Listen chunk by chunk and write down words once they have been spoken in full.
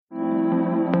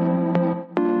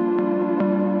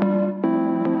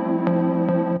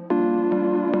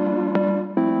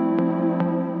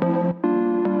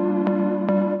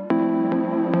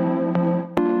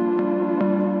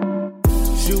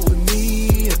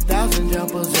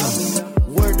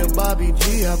Bobby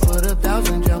G, I put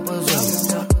 1,000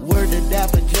 jumpers up. Word to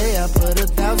Dapper J, I put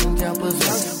 1,000 jumpers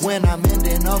up. When I'm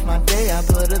ending off my day, I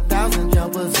put 1,000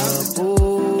 jumpers up.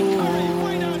 Ooh.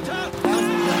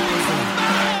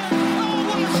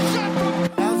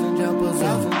 1,000 jumpers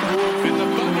up. In the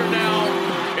Thunder now,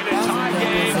 in a tie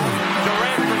game.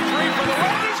 Durant for three for the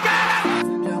win. He's got it!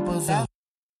 1,000 jumpers up.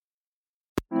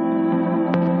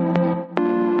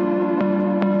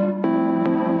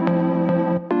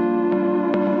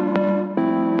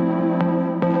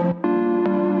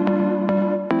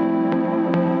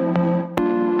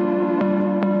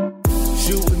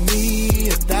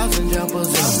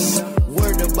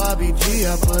 Bobby G,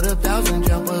 I put 1,000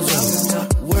 jumpers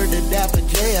up. Word to Dapper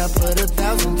J, I put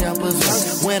 1,000 jumpers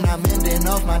up. When I'm ending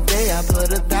off my day, I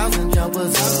put 1,000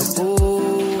 jumpers up.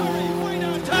 Ooh.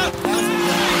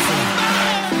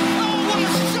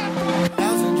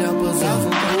 1,000 jumpers up.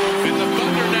 In the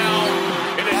Thunder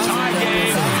now, in a tie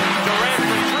game. Durant for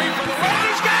three for the win.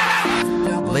 He's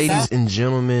got it! Ladies and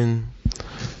gentlemen,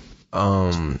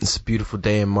 it's a beautiful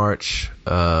day in March.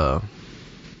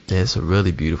 It's a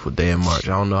really beautiful day in March.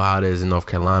 I don't know how it is in North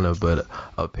Carolina, but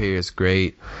up here it's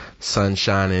great. Sun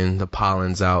shining, the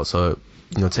pollen's out, so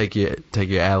take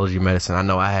your allergy medicine. I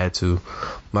know I had to.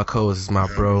 My co-host is my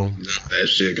bro. Not that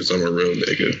shit, cause I'm a real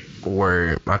nigga.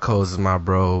 Word. My co-host is my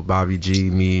bro, Bobby G,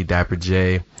 me, Dapper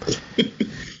J.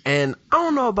 And I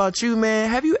don't know about you, man.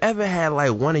 Have you ever had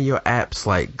like one of your apps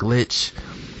like glitch,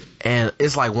 and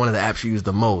it's like one of the apps you use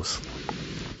the most?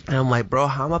 And I'm like, bro,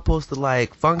 how am I supposed to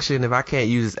like function if I can't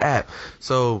use this app?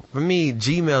 So for me,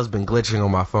 Gmail's been glitching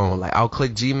on my phone. Like I'll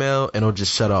click Gmail and it'll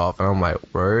just shut off, and I'm like,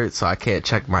 word. So I can't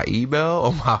check my email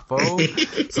on my phone.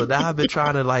 So now I've been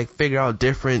trying to like figure out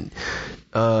different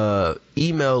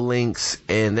email links,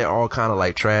 and they're all kind of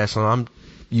like trash. So I'm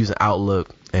using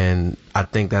Outlook, and I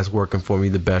think that's working for me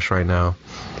the best right now.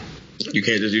 You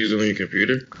can't just use it on your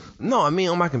computer? No, I mean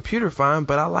on my computer fine,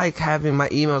 but I like having my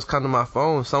emails come to my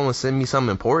phone. Someone send me something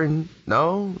important.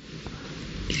 No?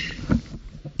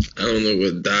 I don't know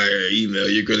what dire email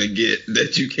you're gonna get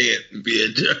that you can't be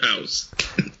at your house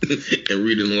and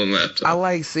read it on a laptop. I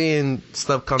like seeing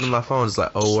stuff come to my phone. It's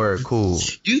like, oh, word, cool.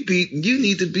 You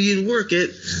need to be in work at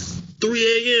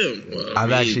 3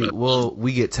 a.m. Well,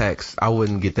 we get text. I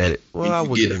wouldn't get that. Well, I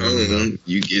would get home.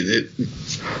 You get it.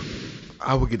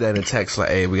 I would get that in text like,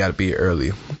 hey, we got to be here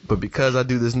early. But because I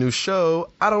do this new show,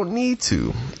 I don't need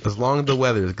to, as long as the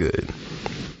weather is good.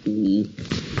 Ooh.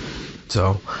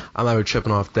 So I'm never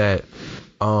tripping off that.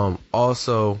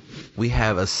 Also, we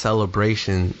have a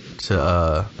celebration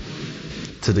to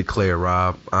declare,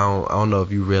 Rob. I don't know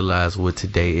if you realize what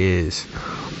today is.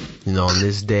 On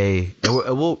this day, and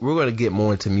we're going to get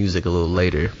more into music a little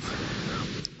later.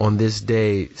 On this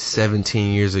day,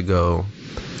 17 years ago,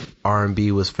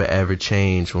 R&B was forever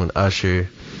changed when Usher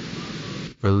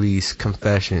released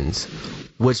Confessions,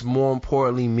 which more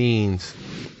importantly means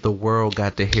the world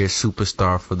got to hear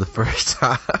Superstar for the first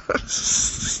time.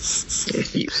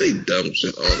 You say dumb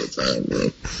shit all the time, bro.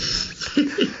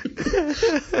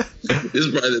 This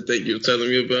is probably the thing you're telling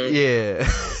me about? Yeah.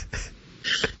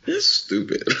 That's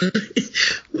stupid.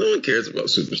 No one cares about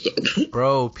Superstar.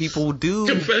 Bro, people do.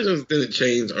 Confessions didn't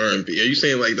change R&B. Are you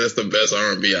saying like that's the best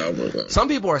R&B album or something? Some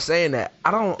people are saying that. I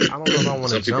don't know if I want to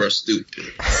Some people are stupid.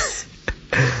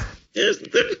 Yes,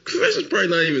 Confessions probably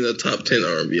not even the top 10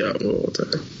 R&B album of all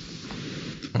time.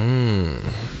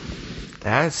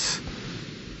 That's...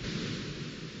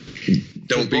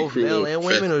 Don't be both cruel. Male and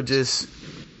women are just...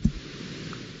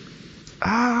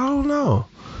 I don't know.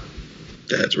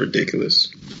 That's ridiculous.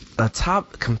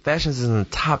 Confessions is in the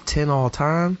top 10 all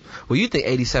time? Well, you think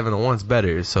 8701's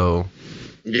better, so...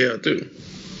 Yeah, I do.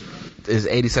 Is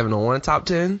 8701 top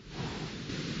 10?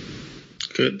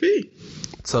 Could be.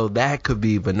 So that could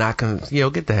be, but not...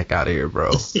 get the heck out of here, bro.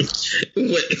 Wait,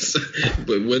 but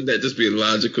wouldn't that just be a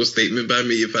logical statement by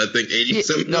me if I think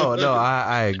 8701? No,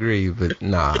 I agree, but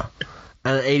nah.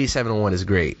 And 8701 is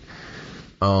great.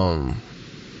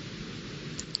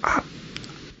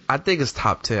 I think it's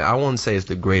top 10. I wouldn't say it's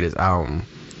the greatest R&B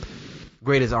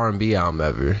album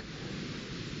ever.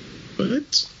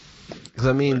 What? Because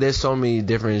I mean, there's so many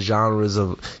different genres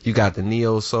of. You got the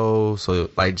neo soul, so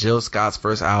like Jill Scott's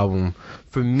first album.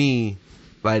 For me,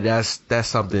 like that's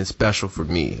something special for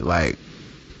me. Like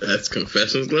that's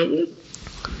Confessions level.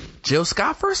 Jill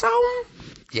Scott first album?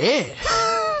 Yeah,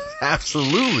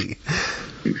 absolutely.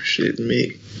 You shitting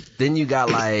me? Then you got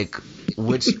like.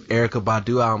 Which Erykah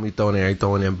Badu album you throwing in? Are you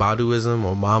throwing in Baduism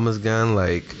or Mama's Gun?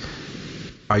 Like,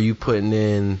 are you putting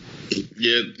in?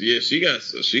 Yeah, she got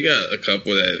a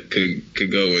couple that could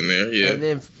go in there.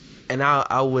 Yeah, And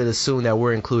I would assume that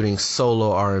we're including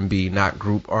solo R&B, not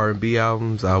group R&B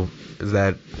albums. Is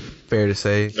that fair to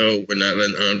say? No, we're not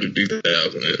letting Andre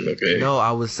 3000 in, okay? No,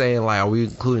 I was saying, like, are we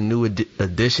including New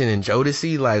Edition and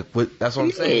Jodeci? Like, what? That's what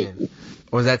I'm saying.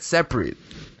 Or is that separate?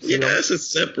 Yeah, that's a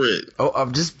separate. Oh,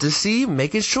 I'm just to see,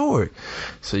 making sure.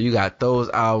 So you got those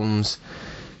albums.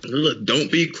 Look,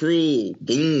 Don't Be Cruel.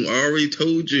 Boom, I already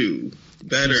told you.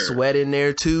 Better. Sweat in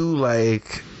there too,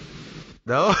 like,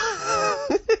 no.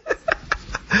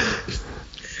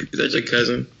 Is that your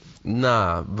cousin?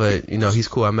 Nah, but you know he's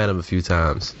cool. I met him a few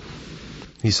times.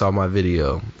 He saw my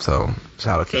video, so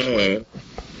shout out to him.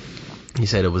 He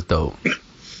said it was dope. He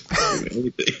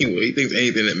thinks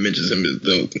anything that mentions him is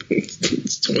dope.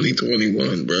 It's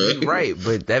 2021, bro. Right,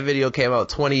 but that video came out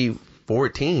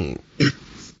 2014.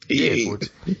 He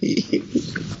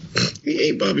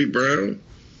ain't Bobby Brown.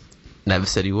 Never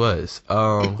said he was.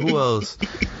 Who else?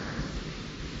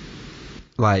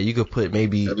 Like, you could put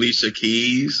maybe Alicia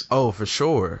Keys. Oh, for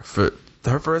sure. For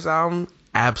her first album,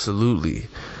 absolutely.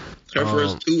 Her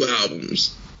first 2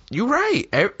 albums. You're right.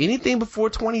 Anything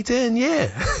before 2010, yeah.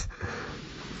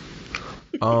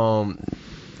 I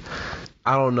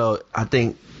don't know. I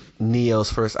think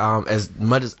Neo's first album, as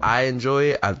much as I enjoy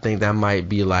it, I think that might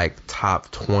be like top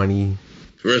 20.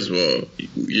 First of all,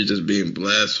 you're just being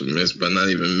blasphemous by not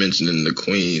even mentioning the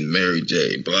Queen, Mary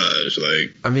J. Blige.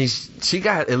 Like, I mean, she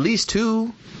got at least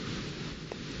 2.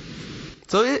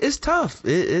 So it's tough.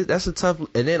 That's a tough.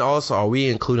 And then also, are we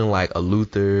including like a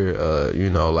Luther? You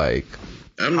know, like.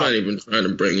 I'm not even trying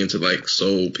to bring into like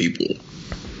soul people.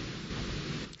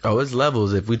 Oh, it's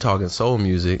levels if we talking soul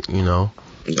music, you know.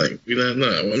 Like, I'm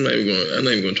not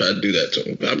even gonna try to do that to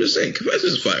him. But I'm just saying,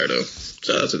 Confessions is fire though.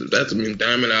 Shout out to that's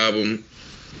Diamond album.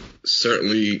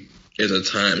 Certainly is a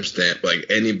timestamp. Like,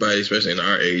 anybody, especially in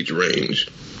our age range,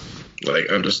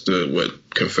 like, understood what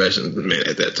Confessions meant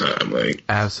at that time. Like,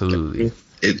 absolutely,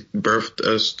 it birthed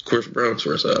us Chris Brown's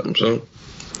first album. So,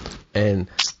 and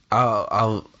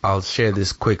I'll share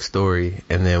this quick story,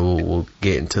 and then we'll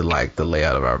get into like the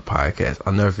layout of our podcast.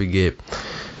 I'll never forget.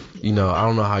 You know, I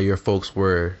don't know how your folks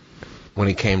were when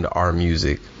it came to our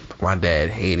music. My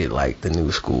dad hated like the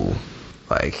new school.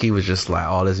 Like, he was just like,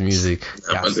 all this music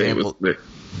got sampled.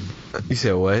 You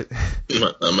said what?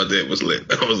 My dad was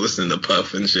lit. I was listening to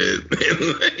Puff and shit.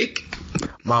 And like,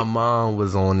 my mom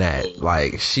was on that.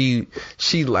 Like, she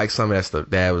liked some of that stuff.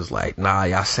 Dad was like, nah,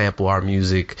 y'all sample our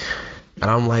music.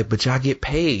 And I'm like, but y'all get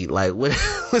paid. Like,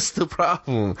 what's the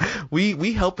problem?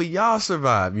 We helping y'all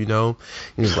survive, you know?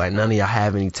 He was like, none of y'all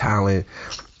have any talent.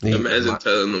 Imagine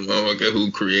telling the motherfucker who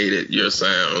created your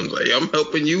sound, like, I'm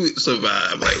helping you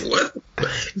survive. Like, what?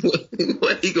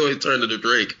 What he going to turn to the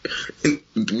Drake?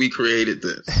 We created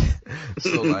this.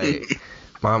 So, like,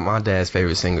 my dad's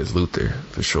favorite singer is Luther,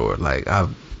 for sure. Like,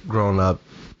 I've grown up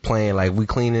playing, like, we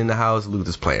cleaning the house,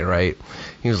 Luther's playing, right?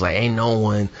 He was like, ain't no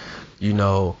one, you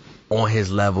know, on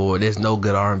his level, or there's no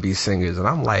good R&B singers. And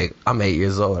I'm like, I'm 8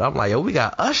 years old. I'm like, yo, we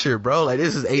got Usher, bro. Like,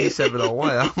 this is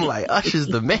 8701. I'm like, Usher's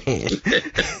the man.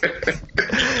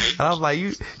 And I'm like,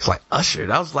 he's like, Usher.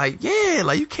 And I was like, yeah,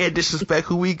 like, you can't disrespect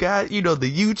who we got. You know, the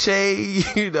U-Chain,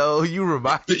 you know, you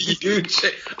remind me. The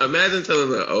U-Chain. Imagine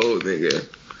telling an old nigga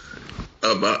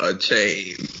about a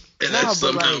chain. And that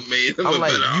somehow made him a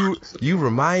better artist. You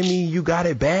remind me, you got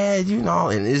it bad, you know,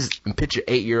 and picture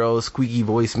 8-year-old squeaky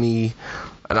voice me.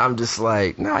 And I'm just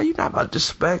like, nah, you're not about to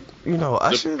disrespect, you know,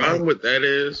 Usher. The problem with that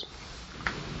is,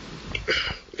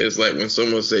 it's like when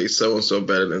someone says so and so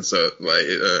better than so, like,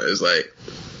 it's like,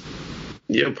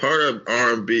 yeah, part of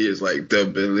R&B is like the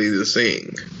ability to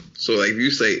sing. So, like, if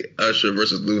you say Usher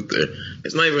versus Luther,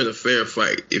 it's not even a fair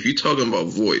fight. If you're talking about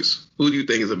voice, who do you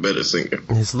think is a better singer?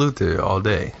 It's Luther all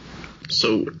day.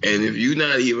 So, and if you're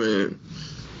not even,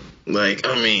 like,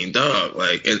 I mean, dog,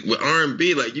 like, and with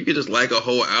R&B, like, you could just like a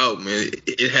whole album and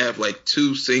it have like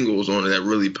 2 singles on it that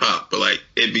really pop, but like,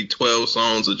 it'd be 12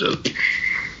 songs of just,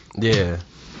 yeah,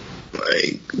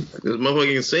 like, this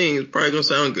motherfucker can sing, it's probably gonna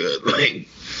sound good, like,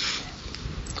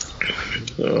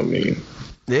 so, I mean,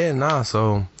 yeah, nah,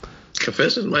 so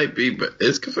Confessions might be, but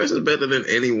is Confessions better than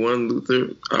any one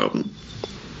Luther album?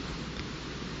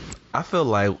 I feel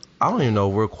like, I don't even know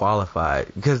if we're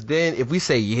qualified, because then if we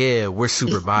say yeah, we're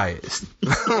super biased.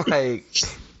 Like,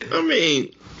 I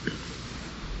mean,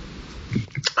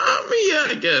 yeah,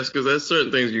 I guess, because there's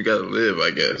certain things you gotta live,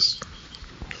 I guess.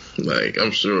 Like,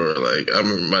 I'm sure, like, I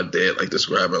remember my dad, like,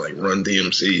 describing, like, Run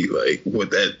DMC, like,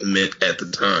 what that meant at the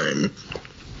time.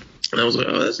 And I was like,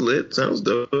 oh, that's lit, sounds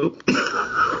dope.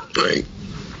 Like,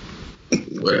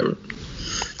 whatever.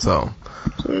 So,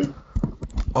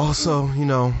 also, you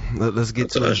know, let's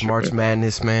get to this March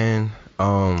Madness, man.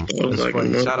 It's like,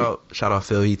 funny. Shout out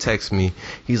Phil. He texted me.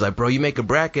 He's like, bro, you make a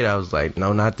bracket? I was like,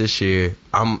 no, not this year.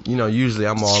 Usually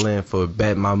I'm all in for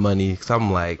bet my money. Cause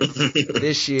I'm like,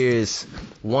 this year's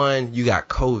one, you got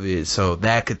COVID, so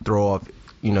that could throw off.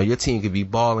 Your team could be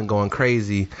balling, going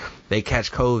crazy. They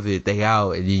catch COVID, they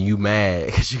out, and then you mad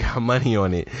because you got money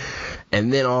on it.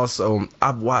 And then also,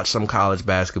 I've watched some college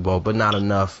basketball, but not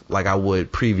enough like I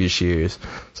would previous years.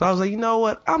 So I was like, you know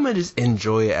what? I'm going to just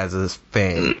enjoy it as a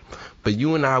fan. But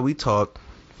you and I, we talked.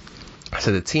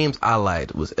 So the teams I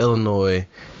liked was Illinois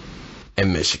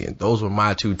and Michigan. Those were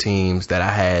my two teams that I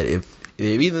had. If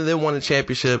either of them won a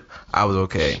championship, I was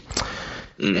okay.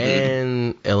 Mm-hmm.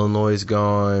 And Illinois is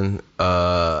gone.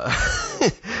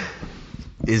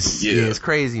 It's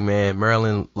crazy, man.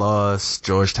 Maryland lost.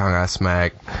 Georgetown got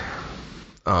smacked.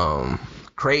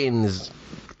 Creighton is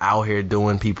out here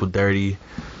doing people dirty.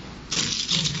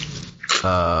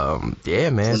 Yeah,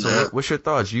 man. So what's your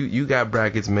thoughts? You got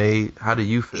brackets made. How do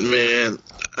you feel? Man,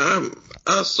 I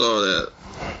saw that.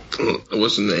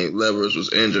 What's the name? Levers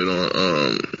was injured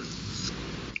on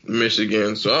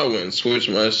Michigan, so I went and switched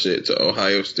my shit to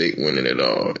Ohio State winning it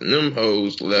all. And them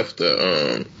hoes got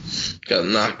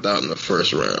knocked out in the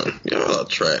first round. Y'all are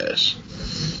trash.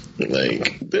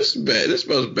 Like, this is bad. This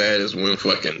about as bad as when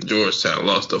fucking Georgetown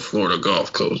lost to Florida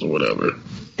Gulf Coast or whatever.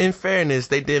 In fairness,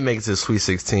 they did make it to the Sweet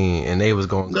 16, and they was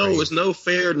going crazy. No, it's no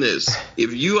fairness.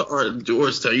 If you are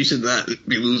Georgetown, you should not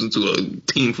be losing to a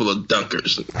team full of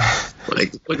dunkers.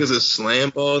 Like, what is this, slam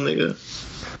ball, nigga?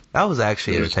 That was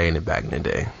actually entertaining back in the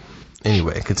day.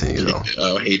 Anyway, continue though.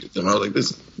 I hated them. I was like,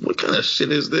 what kind of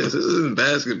shit is this? This isn't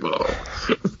basketball.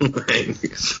 Like,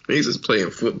 he's just playing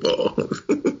football.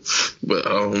 But,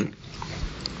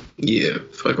 yeah,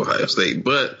 fuck Ohio State.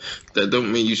 But that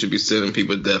don't mean you should be sending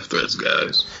people death threats,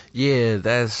 guys. Yeah,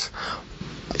 that's...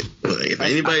 Like, if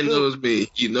anybody knows me,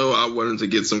 I wanted to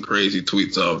get some crazy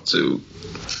tweets off, too.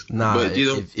 Nah, but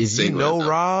if you know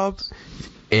Rob,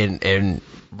 and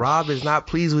Rob is not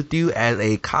pleased with you as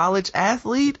a college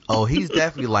athlete, he's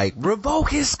definitely like, revoke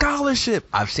his scholarship.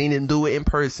 I've seen him do it in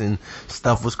person.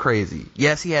 Stuff was crazy.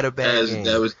 Yes, he had a bad game.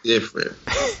 That was different.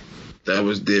 That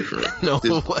was different. No,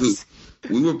 it wasn't.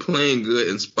 We were playing good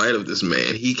in spite of this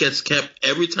man. He kept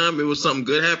every time there was something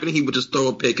good happening, he would just throw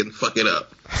a pick and fuck it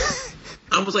up.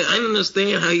 I was like, I didn't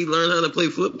understand how he learned how to play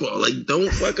football. Like,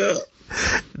 don't fuck up.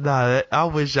 Nah, I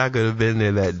wish I could have been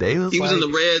there that day. He was in the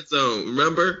red zone,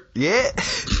 remember? Yeah.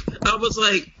 I was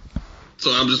like,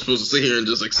 so I'm just supposed to sit here and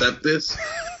just accept this?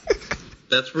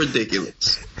 That's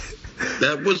ridiculous.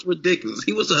 That was ridiculous.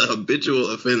 He was a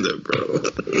habitual offender, bro.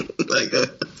 But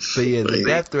yeah, the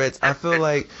death threats, I feel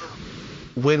like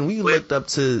when we looked up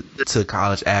to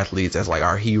college athletes as like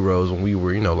our heroes when we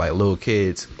were, like little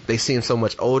kids, they seem so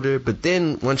much older. But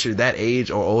then once you're that age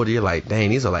or older, you're like, dang,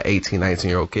 these are like 18,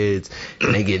 19-year-old kids,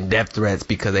 and they getting death threats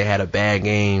because they had a bad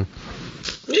game.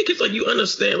 Yeah, because like you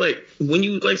understand, like when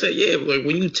you like say, yeah, like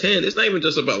when you 10, it's not even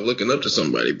just about looking up to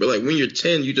somebody, but like when you're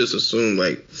 10, you just assume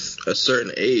like a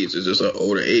certain age is just an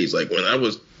older age. Like when I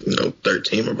was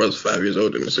 13, my brother's 5 years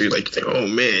older than me, so you like think, oh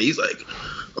man, he's like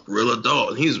a real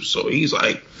adult. He's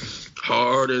like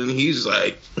hard and he's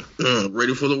like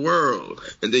ready for the world.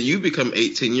 And then you become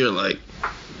 18, you're like,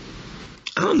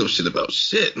 I don't know shit about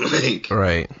shit. Like,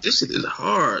 right, this shit is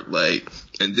hard. Like,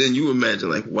 and then you imagine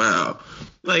like, wow,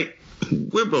 like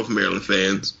we're both Maryland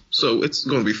fans, so it's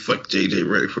gonna be fuck JJ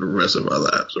Redick for the rest of our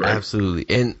lives, right? Absolutely.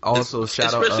 And also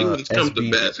especially when it comes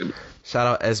to basketball. Shout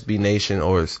out SB Nation,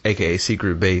 or aka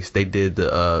Secret Base. They did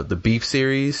the beef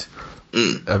series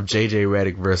of JJ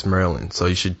Redick versus Maryland, so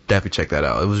you should definitely check that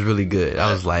out. It was really good.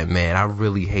 I was like, man, I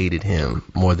really hated him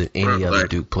more than any other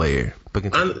Duke player.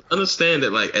 But I understand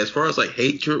that, like, as far as like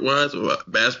hatred wise of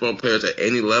basketball players at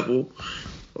any level,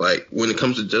 like when it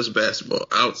comes to just basketball,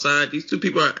 outside these two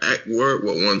people were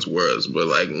what once was, but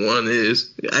like one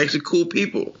is actually cool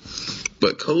people.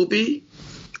 But Kobe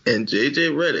and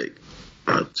JJ Redick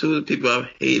are two of the people I've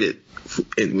hated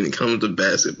when it comes to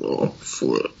basketball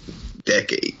for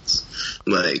decades.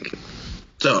 Like,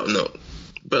 no,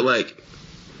 but like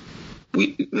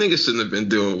we niggas shouldn't have been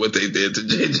doing what they did to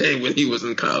JJ when he was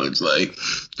in college. Like,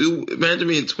 dude, imagine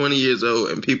being 20 years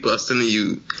old and people are sending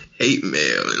you hate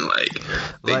mail and like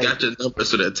they got your number,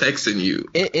 so they're texting you.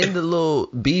 In the little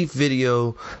beef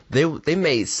video, they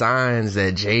made signs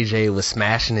that JJ was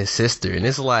smashing his sister, and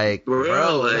it's like,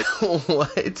 bro, like,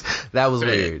 what? That was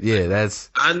weird. Yeah,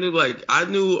 I knew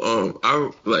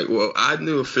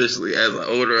officially as an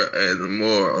older and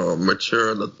more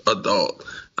mature adult.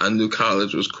 I knew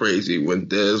college was crazy when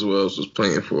Dez Wells was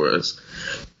playing for us,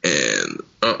 and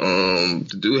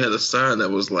the dude had a sign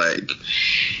that was like,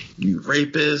 "You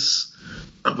rapist."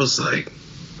 I was like,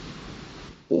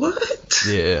 what?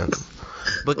 Yeah.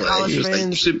 But Like, college he was like, you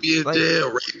fans should be in like,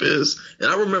 jail, rapist.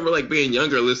 And I remember like being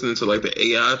younger, listening to like the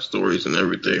AI stories and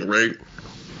everything, right?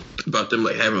 About them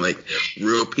like having like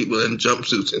real people in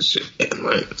jumpsuits and shit. And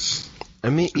like, I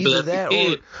mean, either that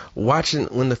or watching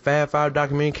when the Fab Five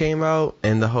documentary came out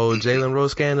and the whole Jalen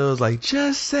Rose scandal was like,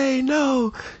 just say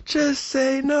no,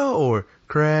 or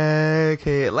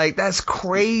crackhead. Like, that's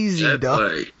crazy, that's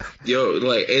dog. like, yo,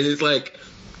 like, and it's like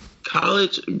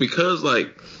college, because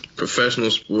like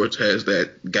professional sports has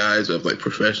that guise of like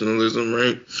professionalism,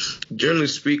 right? Generally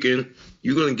speaking,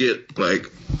 you're gonna get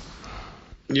like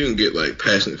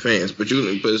passionate fans, but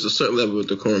it's a certain level of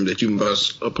decorum that you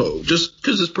must oppose, just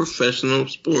because it's professional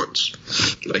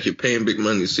sports. Like, you're paying big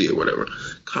money to see it, whatever.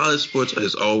 College sports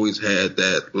has always had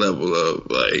that level of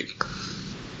like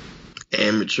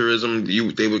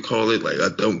amateurism, they would call it, like I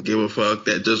don't give a fuck,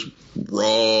 that just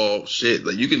raw shit.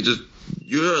 Like,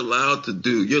 you're allowed to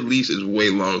do, your lease is way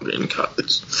longer in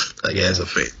college, like, as a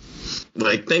fan.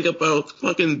 Like, think about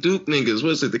fucking Duke niggas.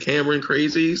 What is it, the Cameron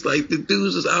Crazies? Like, the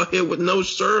dudes is out here with no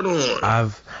shirt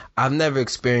on. I've never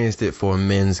experienced it for a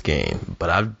men's game, but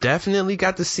I've definitely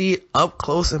got to see it up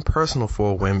close and personal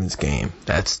for a women's game.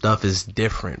 That stuff is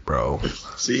different, bro.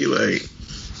 See, like,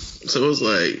 so it's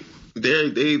like they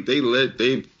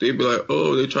be like,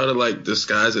 oh, they try to like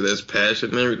disguise it as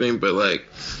passion and everything, but like,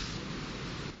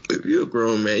 if you're a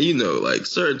grown man, you know, like,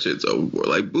 certain shit's overboard.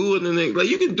 Like, booing and things. Like,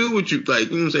 you can do what you like.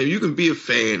 You know what I'm saying? You can be a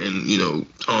fan and, you know,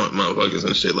 taunt motherfuckers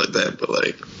and shit like that. But,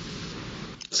 like,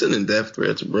 sending death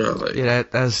threats, bro. Like, yeah,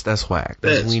 that's whack.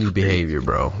 That's weenie behavior,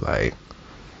 bro. Like,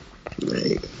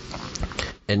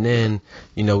 and then,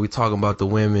 you know, we talking about the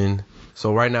women.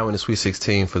 So right now in the Sweet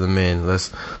 16 for the men, let's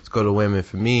go to women.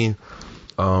 For me, you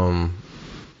know,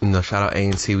 shout out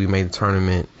A&T. We made the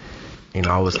tournament. You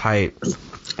know, I was hyped.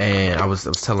 And I was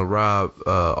telling Rob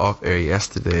off air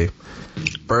yesterday,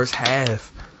 first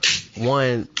half,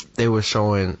 one, they were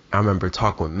showing, I remember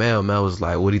talking with Mel. Mel was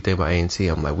like, what do you think about A&T?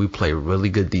 I'm like, we play really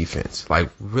good defense,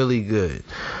 like really good,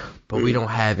 but we don't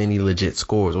have any legit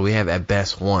scores. We have at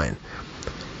best one.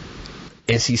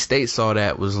 NC State saw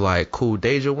that, was like, cool,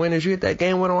 Deja Winters, you hit that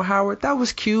game winner on Howard, that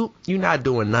was cute. You're not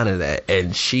doing none of that.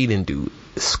 And she didn't do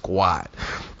squat.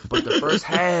 But the first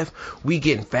half, we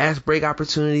getting fast break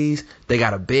opportunities. They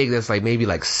got a big that's like maybe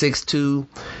like 6'2".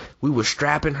 We was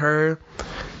strapping her.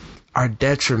 Our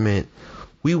detriment,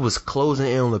 we was closing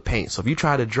in on the paint. So if you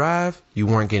try to drive, you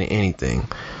weren't getting anything.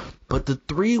 But the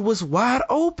three was wide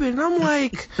open. I'm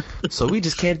like, so we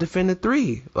just can't defend the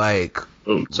three. Like,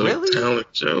 so really? Talent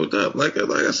showed up. Like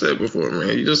I said before,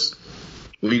 man, you just,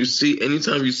 when you see,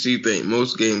 anytime you see things,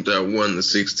 most games that won the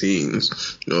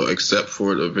 16s, you know, except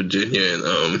for the Virginia and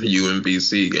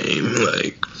UMBC game,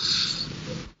 like,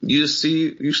 you see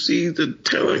the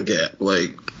talent gap.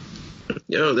 Like,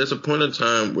 you know, there's a point in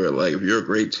time where, like, if you're a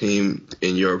great team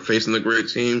and you're facing a great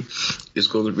team, it's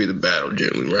going to be the battle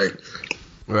generally, right?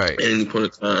 Right. At any point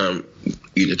in time,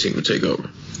 either team will take over.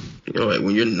 You know, like,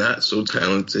 when you're not so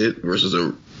talented versus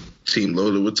a team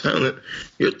loaded with talent,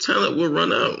 your talent will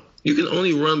run out. You can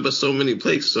only run but so many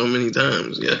plays so many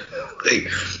times. Yeah,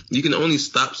 like, you can only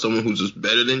stop someone who's just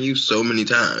better than you so many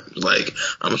times. Like,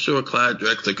 I'm sure Clyde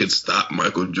Drexler could stop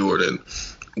Michael Jordan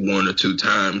 1 or 2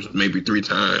 times, maybe 3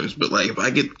 times. But like, if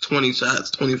I get 20 shots,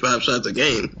 25 shots a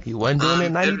game, he wasn't doing it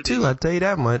in 92. I'll tell you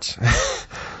that much.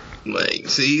 Like,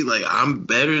 see, like, I'm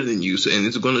better than you, and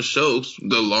it's gonna show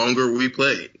the longer we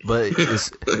play. But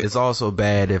it's also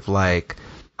bad if, like,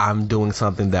 I'm doing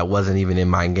something that wasn't even in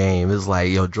my game. It's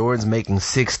like, yo, Jordan's making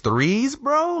 6 threes,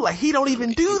 bro. Like, he don't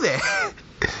even do that.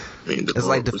 I mean, it's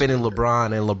like defending LeBron,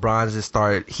 and LeBron just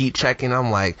started heat checking.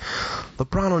 I'm like,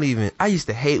 LeBron don't even. I used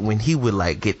to hate when he would,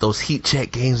 like, get those heat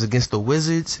check games against the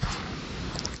Wizards.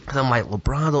 And I'm like,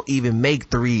 LeBron don't even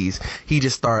make threes. He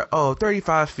just start,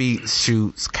 35 feet,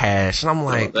 shoots, cash. And I'm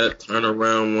like, that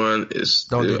turnaround one is.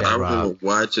 Don't do that, I Rob. remember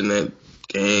watching that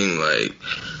game, like,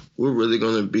 we're really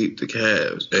gonna beat the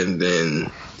Cavs, and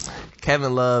then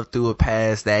Kevin Love threw a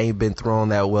pass that ain't been thrown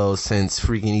that well since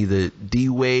freaking either D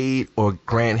Wade or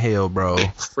Grant Hill, bro.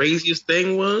 The craziest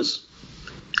thing was,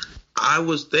 I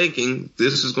was thinking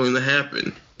this is going to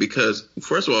happen because,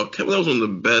 first of all, Kevin Love was one of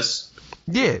the best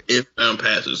inbound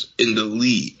passers in the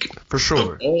league for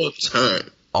sure, of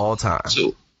all time.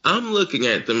 So I'm looking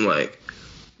at them like,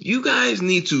 you guys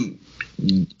need to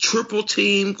triple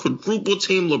team, quadruple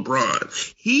team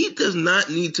LeBron. He does not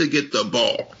need to get the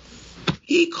ball.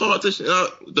 He caught this.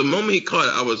 The moment he caught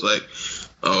it, I was like,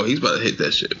 oh, he's about to hit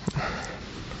that shit.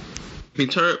 He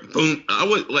turned, boom. I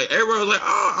was like, everyone was like,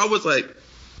 oh, I was like,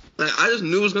 I just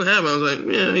knew it was going to happen. I was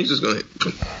like, yeah, he's just going to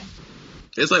hit.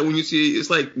 It's like when you see, it's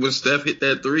like when Steph hit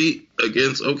that 3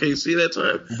 against OKC that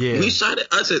time. Yeah. When he shot it,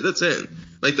 I said, that's in.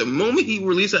 Like, the moment he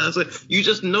released it, I said, you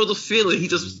just know the feeling. He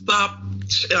just stopped.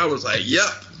 I was like, yep.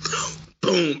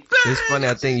 Boom. It's funny.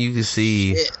 I think you can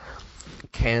see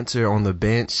Cantor on the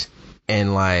bench,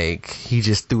 and like he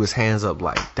just threw his hands up,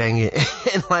 like dang it,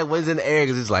 and like was in the air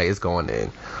because it's like it's going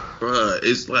in. Bruh,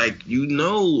 it's like, you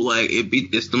know, like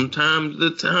it's them times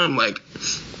the time, like,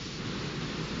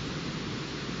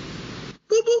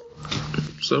 boop,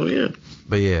 boop. So yeah.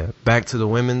 But yeah, back to the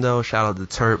women though. Shout out to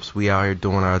Terps. We out here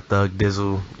doing our thug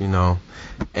dizzle, you know.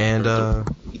 And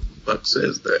Fuck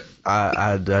says that.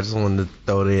 I just wanted to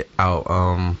throw it out.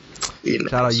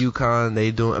 Shout out UConn.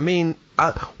 They doing. I mean,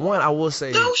 I will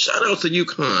say. No, shout out to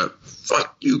UConn.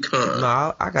 Fuck UConn.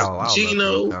 No, I got a lot of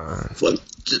Gino. UConn. Fuck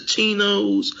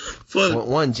Chinos. Fuck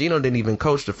one. Gino didn't even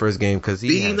coach the first game because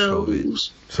he had COVID.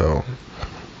 So.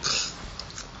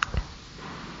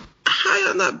 How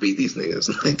y'all not beat these niggas?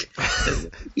 Like,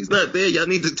 he's not there. Y'all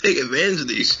need to take advantage of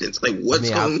these shits. Like, what's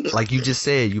going on? Like you just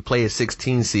said, you play a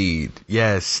 16 seed.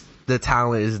 Yes, the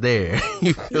talent is there.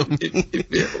 You feel me?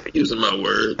 Yeah, I'm using my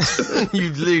words. You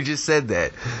literally just said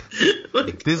that.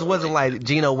 Like, This wasn't like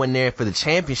Gino went there for the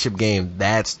championship game.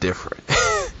 That's different.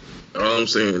 all I'm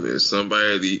saying is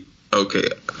somebody. Okay,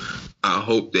 I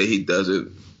hope that he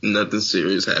doesn't. Nothing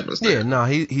serious happens to him. No,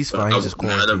 he's fine. He's just I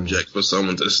would not quarantined. object for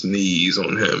someone to sneeze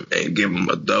on him and give him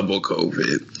a double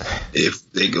COVID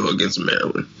if they go against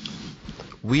Maryland.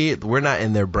 We're not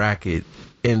in their bracket.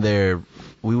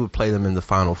 We would play them in the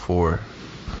Final Four.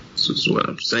 This is what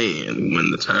I'm saying.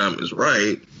 When the time is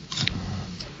right.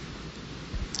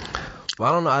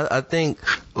 Well, I don't know. I think,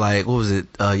 like, what was it,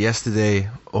 yesterday,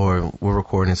 or we're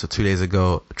recording, so 2 days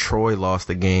ago, Troy lost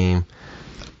the game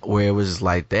where it was just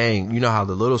like, dang, you know how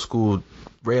the little school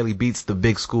rarely beats the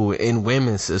big school in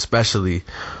women's especially.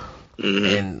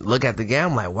 Mm-hmm. And look at the game,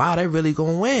 I'm like, wow, they're really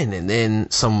going to win. And then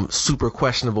some super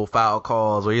questionable foul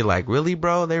calls where you're like, really,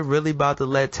 bro? They're really about to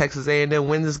let Texas A&M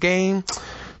win this game?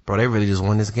 Bro, they really just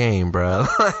won this game, bro.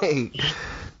 Like,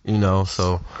 you know,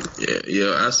 so.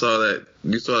 Yeah, I saw that.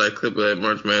 You saw that clip of that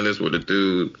March Madness with the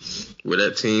dude, where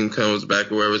that team comes back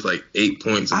where it was like 8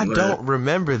 points. I don't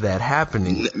remember that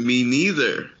happening. Me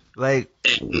neither. Like,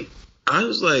 and I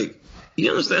was like,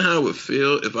 you understand how I would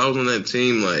feel if I was on that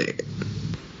team, like,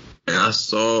 and I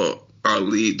saw our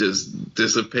lead just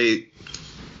dissipate.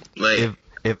 Like,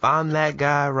 if I'm that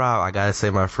guy, Rob, I gotta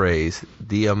say my phrase.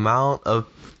 The amount of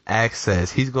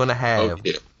access he's gonna have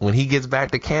when he gets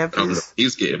back to campus,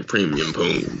 he's getting premium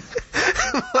boom.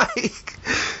 Like,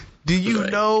 do you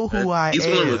know who I am? He's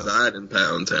gonna reside in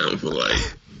Pound Town for like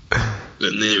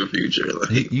the near future.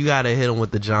 Like, you gotta hit him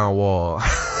with the John Wall.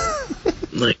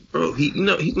 Like, bro, he's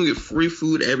gonna get free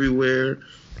food everywhere.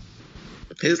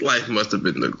 His life must have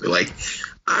been like.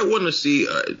 I want to see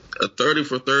a 30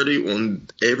 for 30 on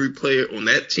every player on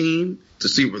that team to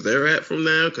see where they're at from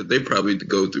now, because they probably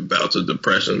go through bouts of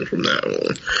depression from now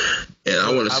on. And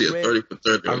I want to see a 30 for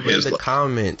 30 on his life.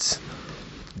 Comments.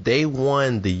 They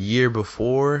won the year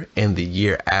before and the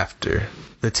year after,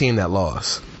 the team that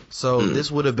lost. So this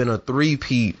would have been a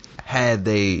three-peat had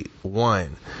they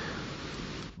won.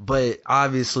 But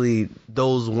obviously,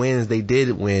 those wins they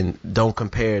did win don't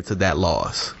compare to that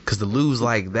loss. Because to lose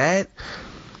like that,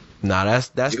 that's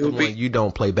the one you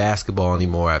don't play basketball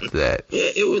anymore after that.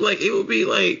 Yeah, it would be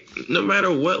like, no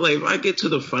matter what, like, if I get to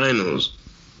the finals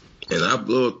and I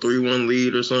blow a 3-1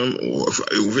 lead or something, or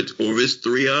if it's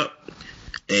 3 up,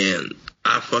 and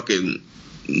I fucking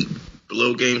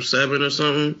blow game 7 or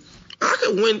something, I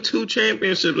could win 2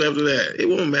 championships after that. It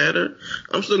won't matter.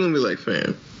 I'm still gonna be like,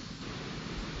 fam,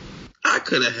 I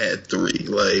could have had 3.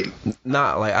 Like,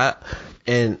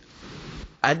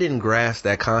 I didn't grasp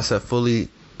that concept fully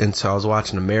until I was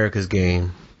watching America's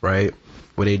game, right?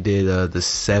 Where they did the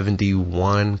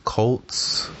 71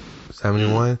 Colts.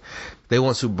 71? They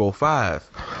won Super Bowl 5.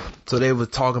 So they were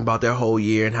talking about their whole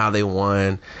year and how they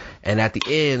won. And at the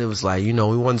end, it was like, we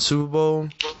won the Super Bowl.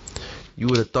 You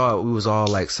would have thought we was all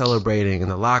like celebrating in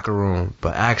the locker room.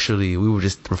 But actually, we were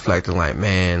just reflecting like,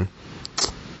 man,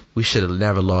 we should have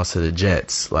never lost to the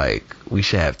Jets. Like, we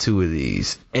should have 2 of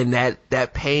these. And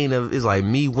that pain of, is like,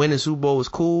 me winning Super Bowl was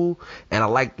cool, and I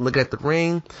like looking at the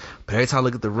ring, but every time I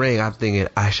look at the ring, I'm thinking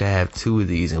I should have 2 of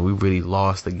these, and we really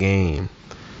lost the game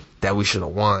that we should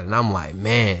have won. And I'm like,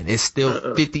 man, it's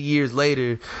still 50 years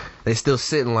later, they're still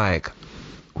sitting like,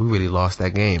 we really lost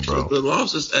that game, bro. The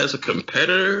losses as a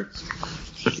competitor,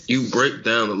 you break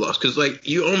down the loss, because, like,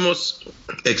 you almost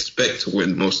expect to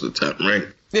win most of the time, right?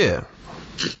 Yeah.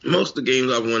 Most of the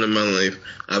games I've won in my life,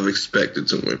 I've expected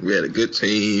to win. We had a good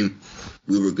team.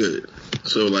 We were good.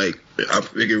 So, like, I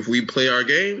figure if we play our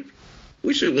game,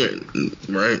 we should win,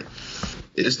 right?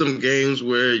 It's them games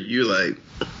where you're like,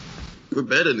 we're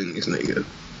better than these niggas.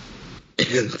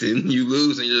 And then you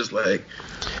lose and you're just like...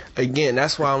 Again,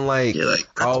 that's why I'm like... You're like,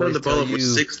 I turned the ball over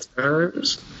 6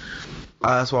 times.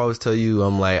 That's why I always tell you,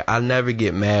 I'm like, I never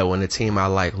get mad when the team I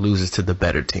like loses to the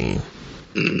better team.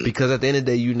 Mm. Because at the end of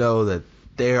the day, you know that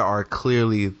they are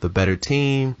clearly the better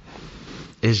team.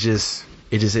 It's just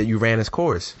that you ran its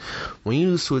course. When you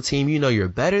lose to a team you know you're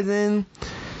better than,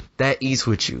 that eats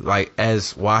with you. Like,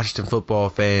 as Washington football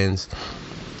fans,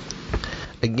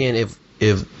 again, if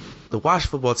the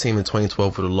Washington football team in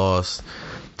 2012 would have lost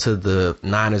to the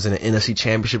Niners in the NFC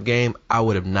Championship game, I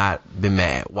would have not been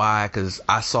mad. Why? Because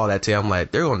I saw that team. I'm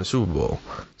like, they're going to the Super Bowl.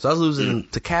 So I was losing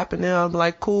to Cap and them. I'm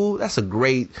like, cool. That's a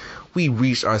great. We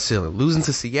reached our ceiling. Losing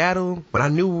to Seattle when I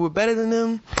knew we were better than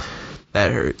them,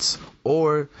 that hurts.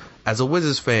 Or as a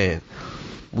Wizards fan,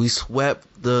 we swept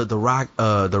the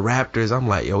Raptors. I'm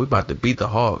like, yo, we about to beat the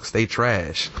Hawks. They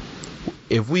trash.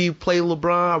 If we play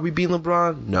LeBron, are we beating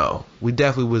LeBron? No. We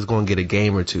definitely was going to get a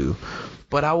game or two.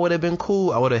 But I would have been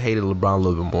cool. I would have hated LeBron a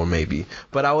little bit more maybe.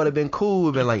 But I would have been cool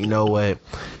and been like, you know what?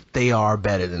 They are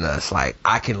better than us. Like,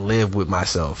 I can live with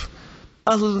myself.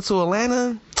 I was losing to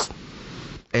Atlanta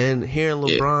and hearing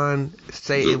LeBron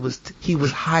say he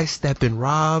was high-stepping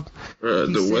Rob. It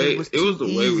was the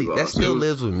way we lost. That still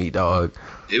lives with me, dog.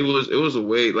 It was a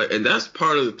way, like, and that's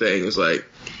part of the thing. It's like,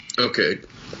 okay,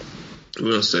 we're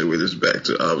gonna segue this back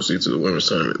to obviously to the women's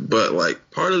tournament, but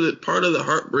like part of the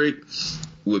heartbreak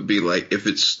would be like if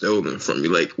it's stolen from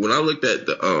you. Like when I looked at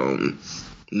the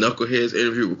Knuckleheads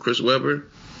interview with Chris Webber,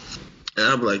 and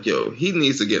I'm like, yo, he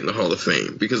needs to get in the Hall of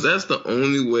Fame because that's the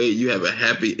only way you have a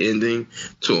happy ending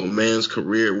to a man's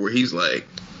career where he's like,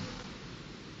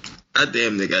 I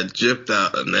damn near got gypped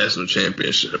out a national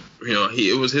championship. You know,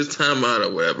 it was his time out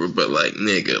or whatever, but like,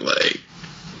 nigga, like,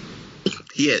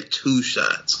 he had 2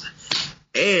 shots.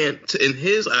 And in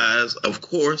his eyes, of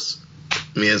course,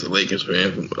 me as a Lakers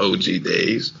fan from OG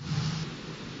days,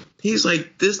 he's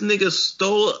like, this nigga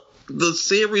stole the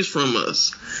series from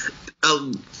us.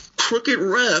 A crooked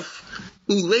ref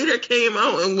who later came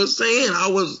out and was saying I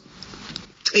was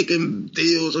taking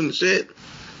deals and shit.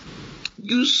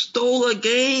 You stole a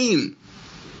game.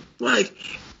 Like,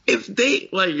 if they,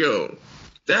 like, yo,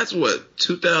 that's what,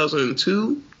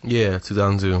 2002? Yeah,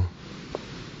 2002.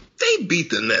 They beat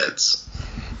the Nets.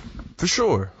 For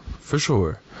sure.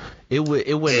 It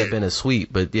wouldn't have been a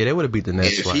sweep, but yeah, they would have beat the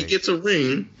Nets. If he gets a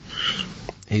ring,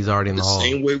 he's already in the Hall. The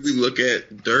same way we look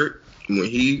at Dirk when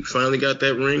he finally got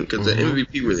that ring, because the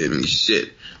MVP really didn't mean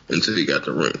shit until he got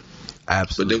the ring.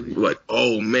 Absolutely. But then we were like,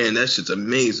 oh man, that shit's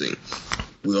amazing.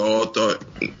 We all thought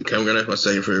Kevin Garnett's my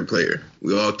second favorite player.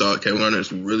 We all thought Kevin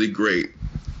Garnett's really great.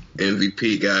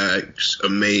 MVP guy,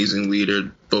 amazing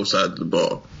leader, both sides of the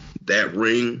ball. That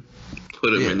ring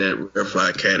put him in that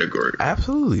rarefied category.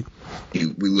 Absolutely.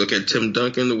 We look at Tim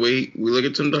Duncan the way we look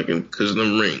at Tim Duncan because of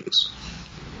them rings.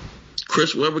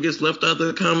 Chris Webber gets left out of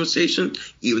the conversation,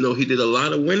 even though he did a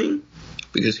lot of winning,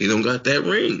 because he don't got that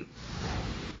ring.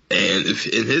 And if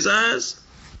in his eyes,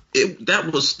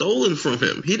 that was stolen from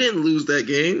him. He didn't lose that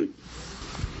game.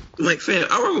 I'm like, fam,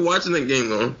 I remember watching that game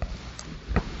though,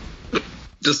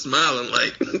 just smiling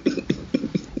like.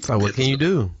 So what can you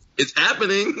do? It's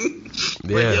happening.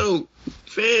 Yeah. Like, yo,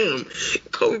 fam,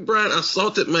 Kobe Bryant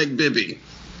assaulted Mike Bibby.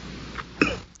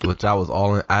 Which I was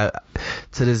all in.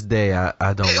 To this day,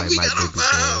 I don't like Mike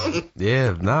Bibby.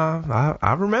 Yeah, nah,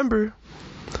 I remember.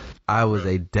 I was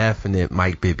a definite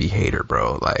Mike Bibby hater,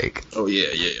 bro. Like, oh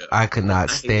yeah. I could not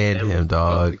stand him,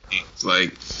 dog. It's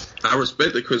like, I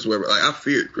respected Chris Webber. Like, I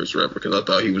feared Chris Webber because I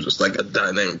thought he was just like a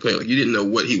dynamic player. Like, you didn't know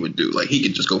what he would do. Like, he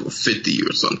could just go for 50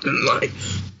 or something, like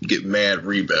get mad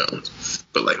rebounds.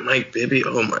 But like Mike Bibby,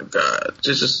 oh my god,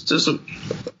 just a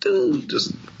dude,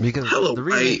 just because hella the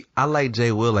reason I like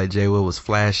Jay Will, like Jay Will was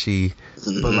flashy,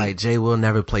 but like Jay Will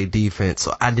never played defense,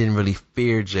 so I didn't really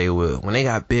fear Jay Will. When they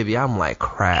got Bibby, I'm like,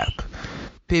 crap,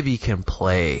 Bibby can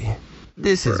play.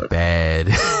 This is bad.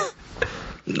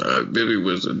 Nah, Bibby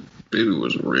was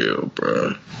real,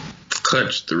 bro.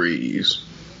 Clutch threes.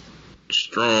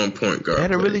 Strong point guard. They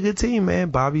had a really good team,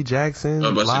 man. Bobby Jackson.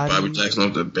 Bobby Jackson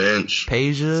off the bench.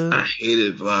 Peja. I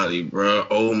hated Vlade, bro.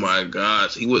 Oh my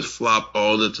gosh. He would flop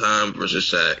all the time versus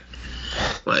Shaq.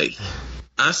 Like,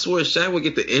 I swear Shaq would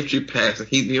get the entry pass and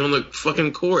he'd be on the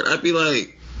fucking court. I'd be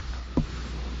like,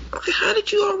 how did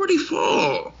you already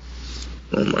fall?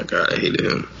 Oh my god, I hated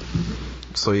him.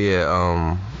 So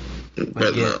yeah,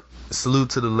 again, salute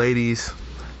to the ladies.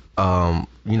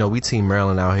 We team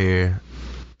Maryland out here.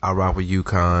 I rock with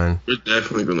UConn. We're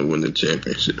definitely gonna win the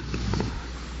championship.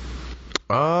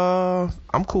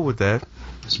 I'm cool with that.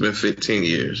 It's been 15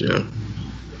 years, yeah.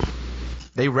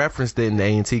 they referenced it in the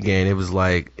A&T game. It was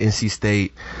like NC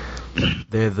State,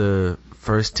 they're the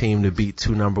first team to beat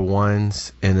 2 number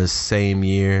ones in the same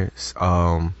year.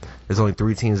 There's only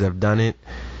 3 teams that have done it.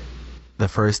 The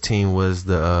first team was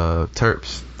the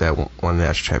Terps that won the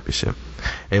national championship.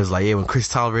 It was like, yeah, when Chris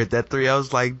Tolliver hit that 3, I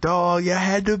was like, dog, you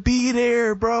had to be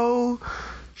there, bro.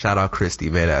 Shout out Christy,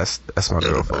 man. That's my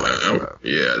girl for life, bro.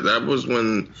 Yeah,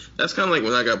 that's kind of like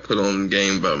when I got put on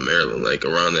game about Maryland, like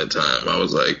around that time. I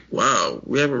was like, wow,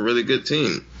 we have a really good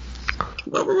team.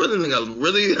 Well, we're winning a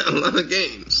lot of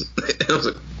games. And I was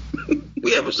like,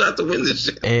 we have a shot to win this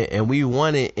shit. And we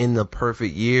won it in the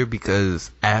perfect year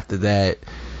because after that,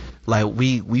 like,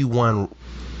 we won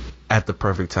at the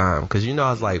perfect time. Because, I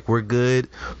was like, we're good,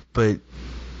 but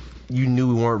you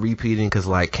knew we weren't repeating because,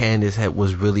 like, Candace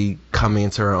was really coming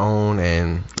into her own,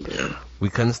 and we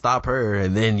couldn't stop her.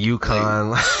 And then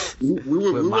UConn,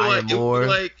 with Maya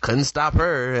Moore, couldn't stop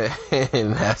her.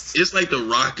 And it's like the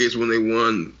Rockets when they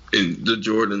won in the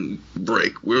Jordan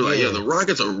break. We were like, the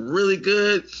Rockets are really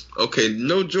good. Okay,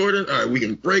 no Jordan. All right, we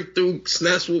can break through,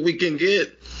 snatch what we can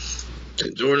get.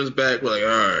 And Jordan's back. We're like,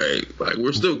 all right, like,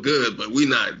 we're still good, but we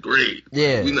not great.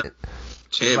 Yeah. We not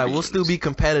champions. Like, we'll still be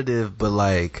competitive, but,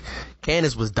 like,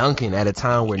 Candace was dunking at a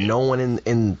time where no one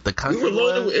in the country was. We were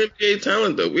loaded with NBA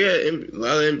talent, though. We had a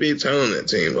lot of NBA talent on that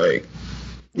team. Like,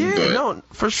 no,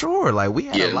 for sure. Like, we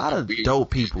had a lot of dope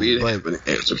people, but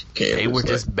they were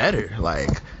just better.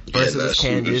 Like, first it was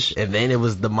Candace, and then it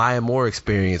was the Maya Moore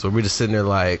experience where we're just sitting there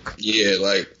like... after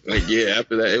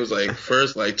that, it was like,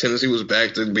 first, like, Tennessee was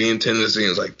back to being Tennessee, and it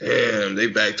was like, damn, they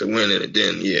back to winning, and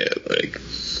then,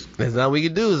 there's nothing we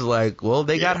can do. Is like, well,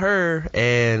 they got her,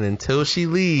 and until she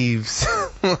leaves,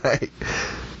 like...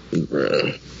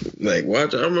 Bro, like,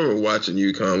 I remember watching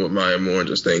UConn with Maya Moore and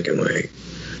just thinking, like...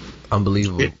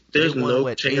 Unbelievable. There's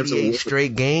no chance of 88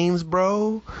 straight games,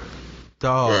 bro.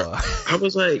 Dog. Bro, I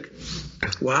was like,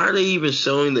 why are they even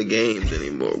showing the games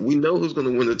anymore? We know who's going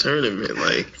to win the tournament.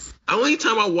 Like, the only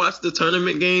time I watched the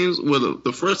tournament games,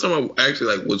 the first time I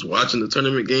actually was watching the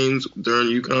tournament games during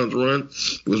UConn's run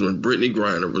was when Brittany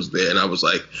Griner was there, and I was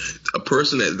like, a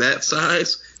person at that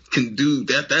size can do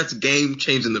that. That's game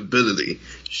changing ability.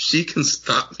 She can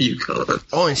stop UConn.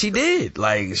 Oh, and she did.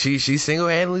 Like, she single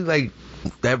handedly, like,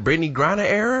 that Brittany Griner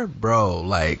era, bro.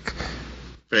 Like,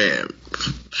 fam,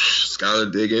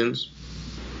 Skylar Diggins.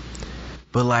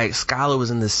 But, like, Skylar was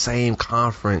in the same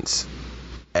conference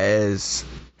as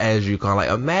UConn. Like,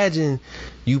 imagine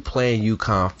you playing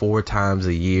UConn 4 times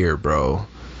a year, bro.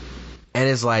 And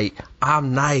it's like,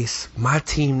 I'm nice, my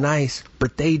team nice,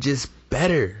 but they just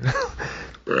better.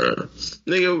 Bruh.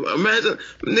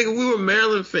 Nigga, we were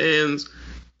Maryland fans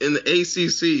in the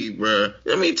ACC, bruh.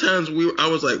 How many times I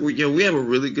was like, we have a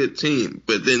really good team,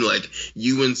 but then, like,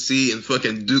 UNC and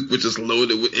fucking Duke were just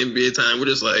loaded with NBA time. We're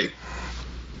just like,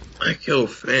 yo,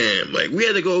 fam. Like, we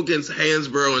had to go against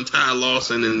Hansborough and Ty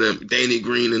Lawson and them, Danny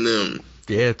Green and them.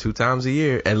 Yeah, 2 times a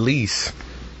year, at least.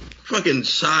 Fucking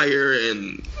Shire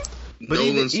and but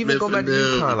Nolan even go back to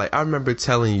UConn, like, I remember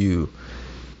telling you,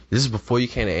 this is before you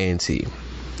came to A&T.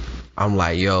 I'm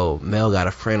like, yo, Mel got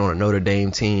a friend on a Notre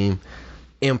Dame team.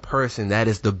 In person, that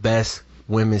is the best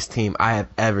women's team I have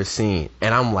ever seen.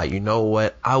 And I'm like, you know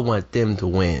what? I want them to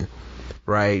win,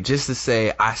 right? Just to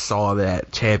say I saw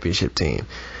that championship team.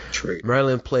 True.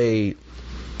 Maryland played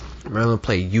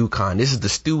UConn. This is the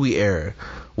Stewie era,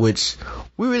 which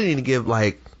we really need to give,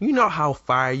 like, you know how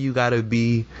fire you got to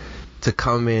be to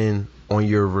come in on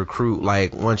your recruit,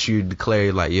 like, once you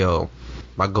declare, like, yo,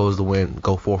 my goal is to win,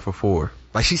 go 4 for 4.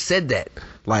 Like, she said that.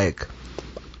 Like,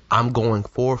 I'm going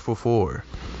 4 for 4.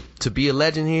 To be a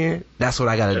legend here, that's what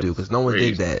I got to do, because no one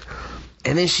did that.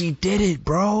 And then she did it,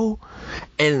 bro.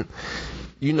 And,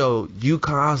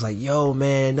 UConn, I was like, yo,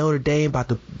 man, Notre Dame about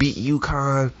to beat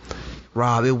UConn.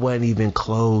 Rob, it wasn't even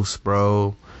close,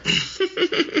 bro.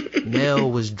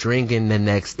 Mel was drinking the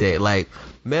next day. Like,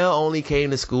 Mel only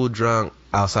came to school drunk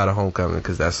outside of homecoming,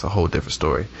 because that's a whole different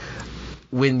story.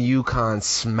 When UConn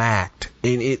smacked,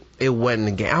 and it wasn't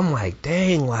a game. I'm like,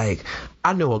 dang, like,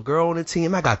 I know a girl on the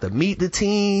team. I got to meet the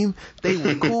team. They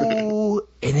were cool,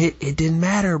 and it didn't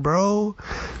matter, bro.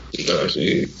 That's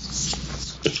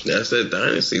that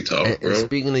dynasty talk, bro. And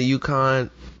speaking of UConn,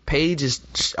 Paige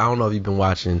is, I don't know if you've been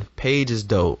watching, Paige is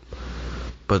dope.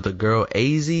 But the girl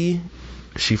AZ,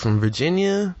 she from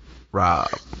Virginia, Rob,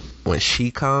 when she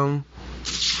come,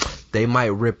 they might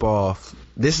rip off.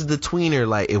 This is the tweener.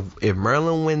 Like, if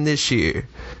Maryland win this year,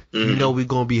 you know we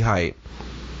gonna be hyped.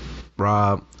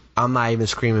 Rob, I'm not even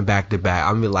screaming back to back.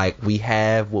 I'm like, we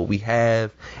have what we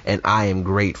have, and I am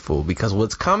grateful, because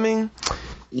what's coming.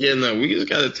 Yeah, no, we just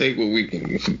gotta take what we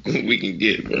can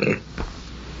get, bro.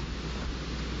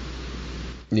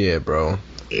 Yeah, bro.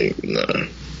 Nah.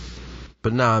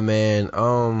 But nah, man.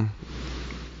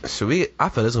 Should we? I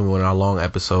feel this is gonna be one of our long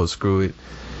episodes. Screw it.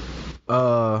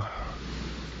 How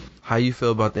you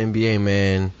feel about the NBA,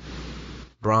 man?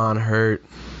 Bron hurt.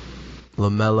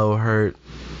 LaMelo hurt.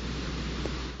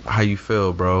 How you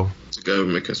feel, bro? It's a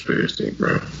government conspiracy,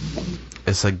 bro.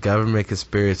 It's a government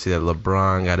conspiracy that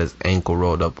LeBron got his ankle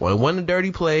rolled up on. It wasn't a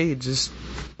dirty play, it's just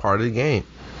part of the game.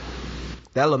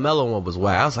 That LaMelo one was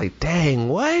whack. I was like, dang,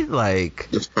 what? Like,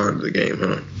 It's part of the game,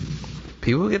 huh?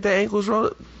 people get their ankles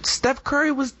rolled up. Steph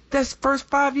Curry was that's first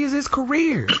 5 years of his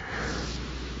career.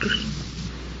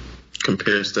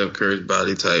 Compare Steph Curry's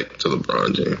body type to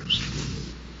LeBron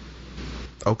James.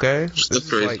 Okay. Steph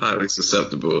Curry's highly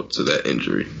susceptible to that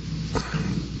injury.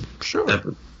 Sure. That's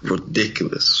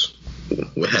ridiculous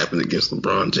what happened against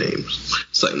LeBron James.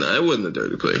 It's like, nah, it wasn't a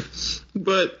dirty play.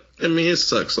 But, I mean, it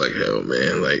sucks like hell,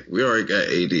 man. Like, we already got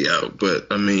AD out. But,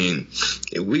 I mean,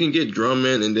 if we can get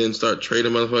Drummond and then start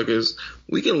trading motherfuckers,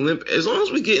 we can limp. As long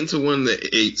as we get into one of the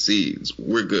 8 seeds,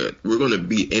 we're good. We're going to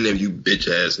beat any of you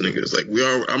bitch-ass niggas. Like,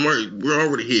 we're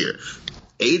already here.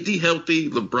 AD healthy,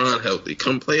 LeBron healthy.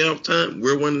 Come playoff time,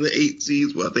 we're one of the 8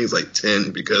 seeds. Well, I think it's like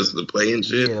 10 because of the play-in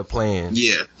shit. Yeah, the play-in.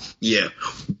 Yeah,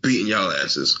 beating y'all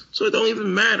asses. So it don't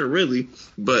even matter really.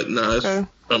 But nah, Okay.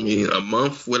 I mean, a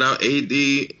month without AD.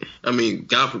 I mean,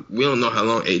 God, we don't know how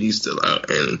long AD's still out,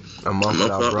 and A month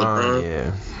without LeBron,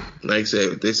 yeah. Like I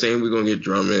said, they're saying we're gonna get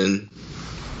Drummond.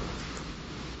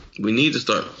 We need to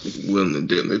start willing to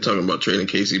do it. They're talking about trading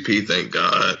KCP. Thank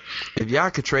God. If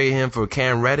y'all could trade him for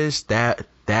Cam Reddish, that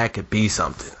could be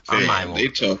something. Damn, they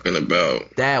talking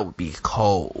about. That would be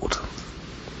cold.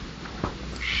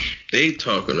 They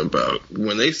talking about.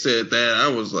 When they said that, I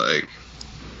was like,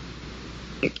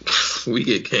 we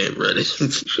get Cam Reddish.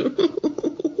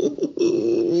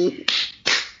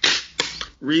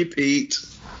 Repeat.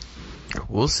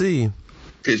 We'll see.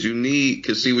 Because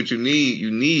see what you need. You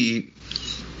need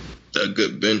a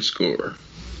good bench scorer.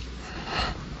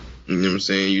 You know what I'm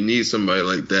saying? You need somebody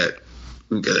like that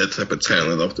who got that type of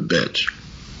talent off the bench.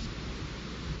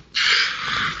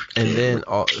 And then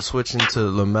switching to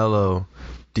LaMelo,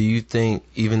 do you think,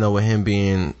 even though with him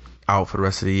being out for the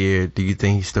rest of the year, do you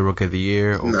think he's still Rookie of the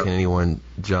Year, or can anyone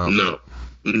jump? No.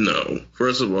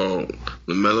 First of all,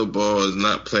 LaMelo Ball is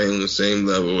not playing on the same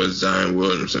level as Zion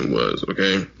Williamson was,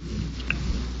 okay?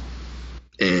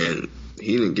 And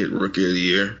he didn't get Rookie of the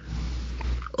Year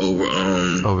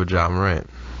over Ja Morant.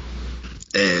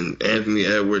 And Anthony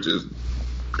Edwards is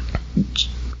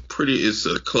it's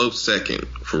a close second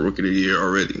for Rookie of the Year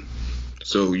already.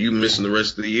 So you missing the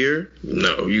rest of the year?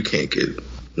 No, you can't get it.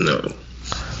 No.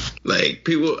 Like,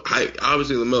 people hype.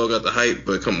 Obviously, LaMelo got the hype,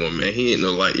 but come on, man. He ain't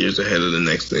no light years ahead of the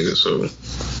next nigga, so.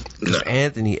 No.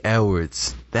 Anthony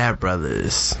Edwards, that brother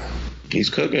is.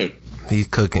 He's cooking. He's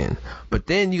cooking. But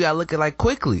then you gotta look at, like,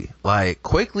 Quickly. Like,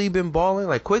 Quickly been balling.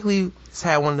 Like, Quickly's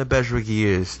had one of the best rookie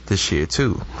years this year,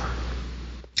 too.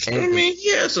 I mean,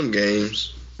 he had some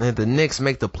games. And if the Knicks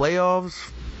make the playoffs,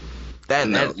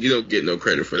 you don't get no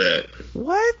credit for that.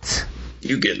 What?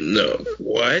 You get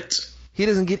what? He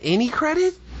doesn't get any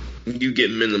credit? You get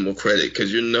minimal credit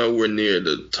because you're nowhere near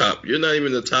the top. You're not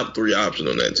even the top 3 option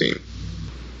on that team.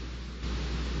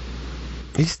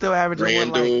 He's still averaging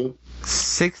Randall, like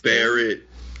 6 Barrett,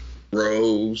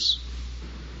 Rose.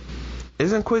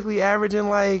 Isn't Quickly averaging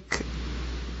like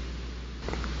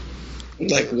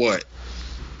what?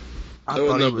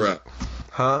 Throw a number out.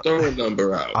 Huh? Throw a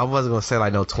number out. I wasn't gonna say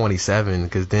like 27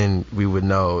 because then we would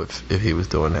know if he was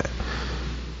doing that.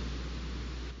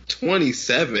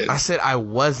 27. I said I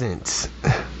wasn't.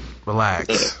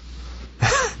 Relax.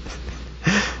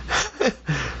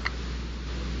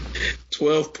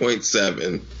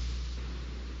 12.7.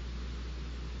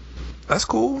 That's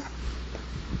cool.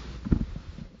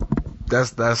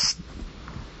 That's.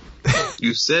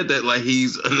 You said that like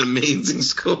he's an amazing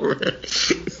scorer.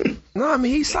 No, I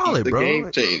mean he's solid, he's the bro.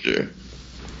 Game changer.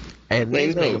 And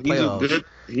He's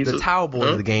the Towel Boy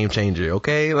is the game changer,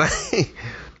 okay? Like,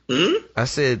 I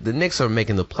said the Knicks are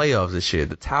making the playoffs this year.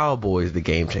 The Towel Boy is the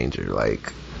game changer.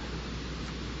 Like,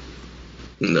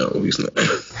 no, he's not.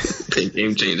 The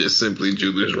game changer is simply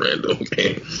Julius Randle.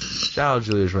 Okay? Shout out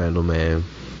Julius Randle, man.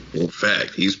 In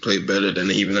fact, he's played better than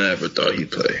even I ever thought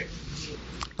he'd play.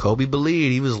 Kobe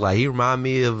believed. He was like, he reminded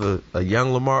me of a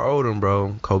young Lamar Odom,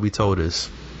 bro. Kobe told us.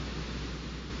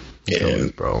 He told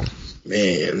us, bro.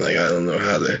 Man, like, I don't know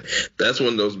how that's one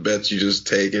of those bets you just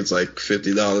take. It's like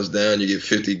 $50 down, you get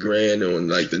 $50,000 on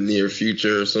like the near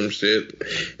future or some shit.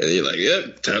 And you're like,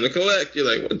 yep, time to collect. You're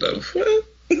like, what the fuck?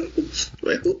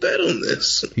 Like, who bet on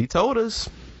this? He told us.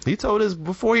 He told us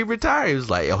before he retired. He was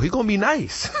like, yo, he gonna be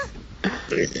nice.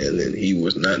 And then he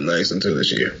was not nice until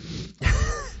this year.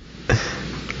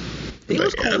 He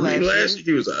was cool last year.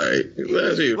 He was alright.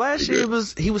 Last year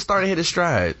he was starting to hit his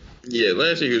stride. Yeah,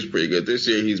 last year he was pretty good. This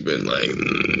year he's been like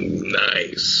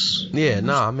nice. Yeah,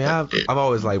 no, I mean I've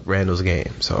always liked Randall's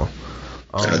game. So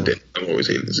I've always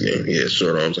hated this game. He has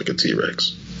short arms like a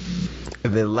T-Rex.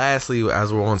 And then lastly,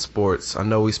 as we're on sports, I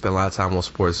know we spend a lot of time on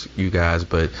sports, you guys,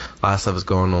 but a lot of stuff is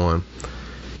going on.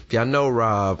 If y'all know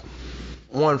Rob,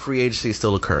 one, free agency is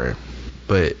still occurring,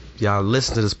 but y'all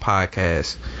listen to this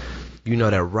podcast, you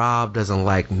know that Rob doesn't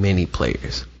like many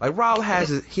players. Like Rob has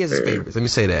his favorites. Let me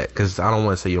say that because I don't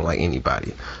want to say you don't like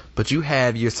anybody, but you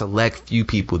have your select few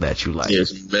people that you like.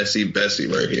 Yes, Bessie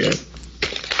right here.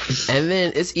 And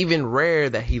then it's even rare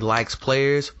that he likes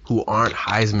players who aren't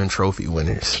Heisman Trophy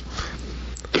winners.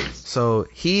 So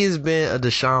he has been a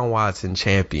Deshaun Watson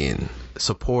champion,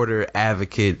 supporter,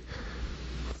 advocate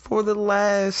for the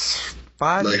last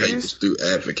 5 years. Like how you just threw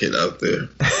advocate out there.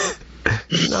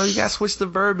 You know, you gotta switch the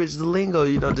verbiage, the lingo,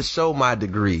 you know, to show my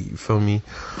degree. You feel me?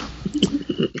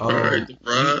 All right,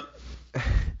 Rob.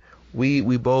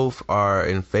 We both are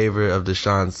in favor of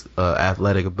Deshaun's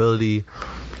athletic ability.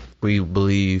 I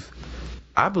believe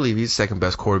he's the second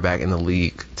best quarterback in the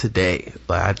league today.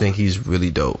 Like I think he's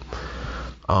really dope.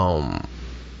 All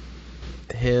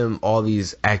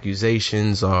these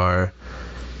accusations are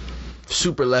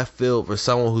super left field for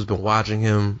someone who's been watching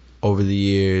him over the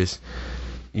years.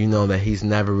 You know that he's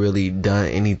never really done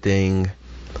anything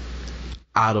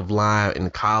out of line in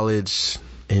college,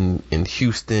 in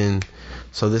Houston.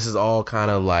 So this is all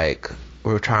kind of like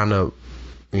we're trying to,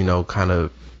 you know, kind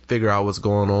of figure out what's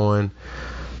going on.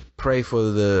 Pray for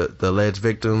the alleged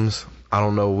victims. I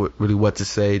don't know really what to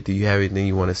say. Do you have anything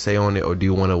you want to say on it, or do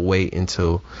you want to wait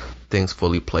until things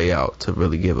fully play out to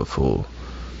really give a full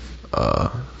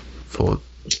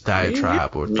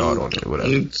diatribe or thought on it,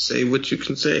 whatever? Say what you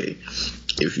can say.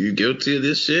 If you're guilty of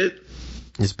this shit,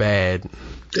 it's bad.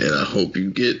 Then I hope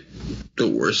you get the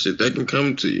worst shit that can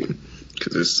come to you,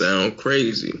 because it sounds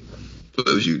crazy. But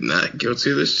if you're not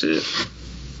guilty of this shit,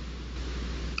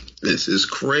 this is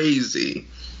crazy.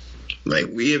 Like,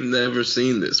 we have never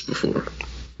seen this before.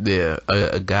 Yeah,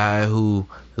 a guy who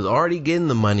is already getting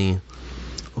the money.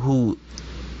 Who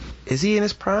is he in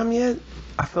his prime yet?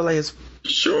 I feel like it's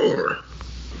sure.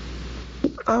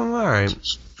 All right,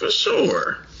 for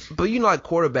sure. But you know, like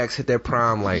quarterbacks hit their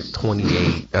prime like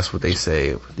 28. That's what they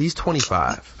say. He's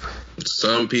 25.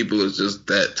 Some people is just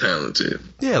that talented.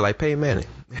 Yeah, like Peyton Manning.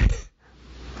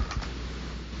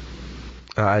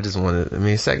 I just wanted. I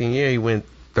mean, second year he went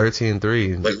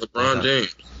 13-3. Like LeBron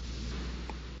James.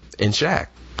 And Shaq.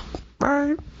 All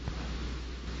right.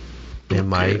 And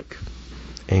Mike.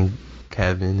 And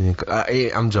Kevin.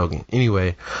 And, I'm joking.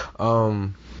 Anyway.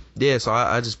 Yeah, so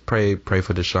I just pray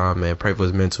for Deshaun, man. Pray for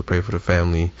his mental. Pray for the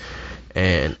family.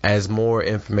 And as more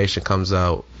information comes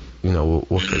out, you know,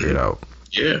 we'll figure it out.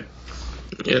 Yeah.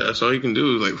 Yeah, that's all you can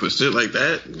do. Like, for shit like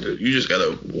that, you just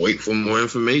gotta wait for more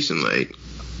information, like.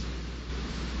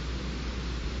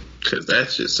 Because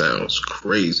that shit sounds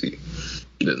crazy.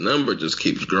 The number just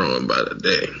keeps growing by the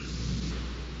day.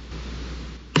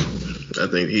 I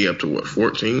think he up to, what,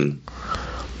 14?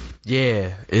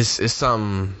 Yeah, it's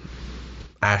something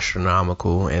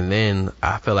astronomical. And then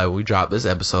I feel like we drop this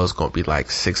episode, it's going to be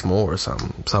like 6 more or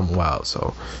something wild.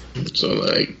 So,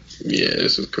 like, yeah,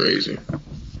 this is crazy.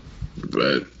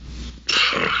 But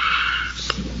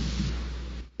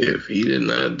if he did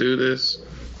not do this,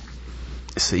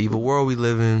 it's the evil world we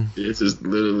live in. This is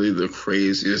literally the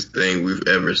craziest thing we've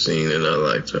ever seen in our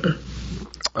lifetime.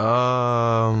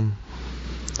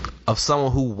 Of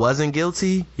someone who wasn't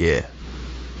guilty? Yeah.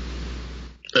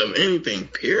 Of anything,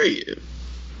 period.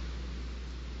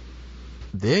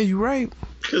 Yeah, you're right.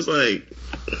 Because, like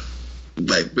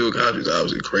Bill Cosby's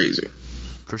obviously crazy.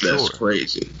 For sure. That's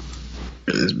crazy.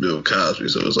 And it's Bill Cosby,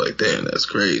 so it's like, damn, that's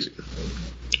crazy.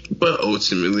 But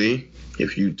ultimately,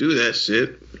 if you do that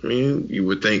shit, I mean, you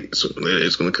would think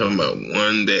it's going to come out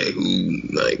one day, who,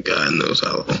 like, God knows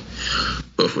how long.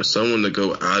 But for someone to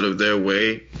go out of their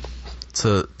way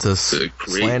to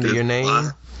slander your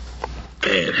name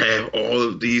and have all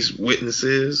of these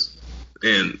witnesses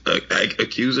and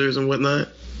accusers and whatnot.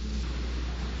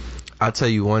 I'll tell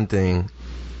you one thing.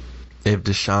 If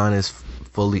Deshaun is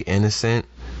fully innocent,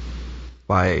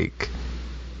 like,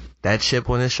 that chip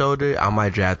on his shoulder, I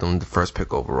might draft him the first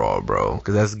pick overall, bro.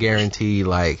 Because that's guaranteed.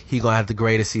 Like, he gonna have the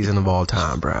greatest season of all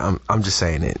time, bro. I'm just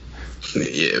saying it.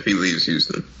 Yeah, if he leaves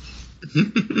Houston.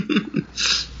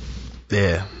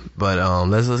 Yeah, but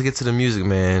let's get to the music,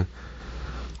 man.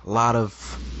 A lot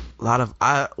of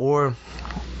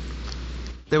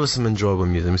there was some enjoyable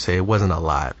music. Let me say it wasn't a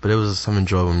lot, but it was some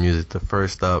enjoyable music. The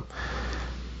first up,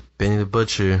 Benny the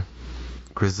Butcher,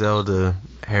 Griselda,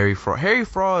 Harry Fraud. Harry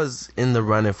Fraud is in the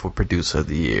running for producer of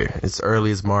the year. It's early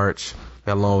as March,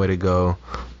 got a long way to go,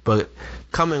 but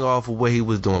coming off of what he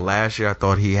was doing last year, I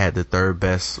thought he had the third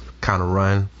best kind of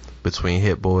run between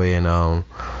Hit Boy and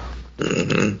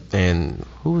and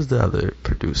who was the other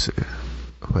producer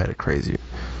who had a crazy?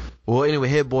 Well,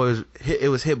 anyway, it was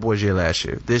Hit Boy's year last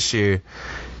year. This year,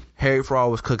 Harry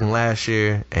Fraud was cooking last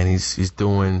year, and he's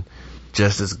doing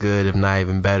just as good, if not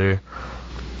even better.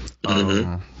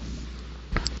 I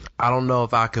don't know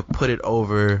if I could put it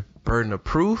over Burden of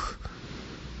Proof.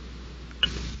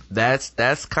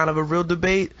 That's kind of a real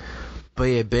debate. But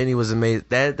yeah, Benny was amazing.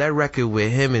 That record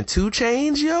with him and 2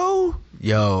 Chainz,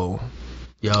 yo.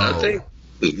 I think,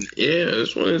 yeah,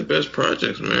 it's one of his best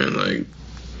projects, man. Like,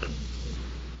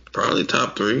 probably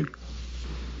top 3.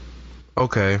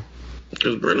 Okay.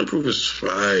 Because Burden of Proof is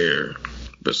fire.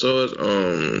 But so is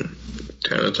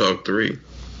Tana Talk 3.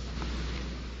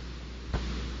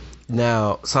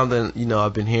 Now, something,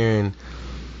 I've been hearing,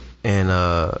 and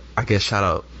I guess shout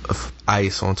out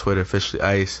Ice on Twitter, officially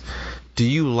Ice. Do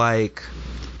you like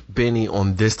Benny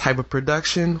on this type of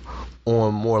production,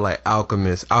 or more like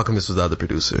Alchemist? Alchemist was the other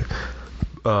producer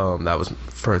that was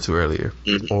referred to earlier,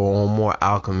 or on more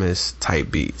Alchemist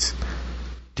type beats?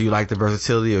 Do you like the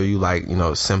versatility, or you like,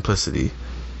 simplicity?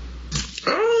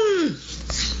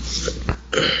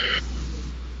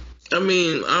 I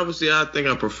mean, obviously, I think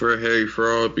I prefer Harry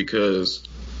Fraud because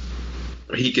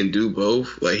he can do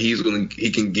both. Like, he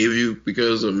can give you,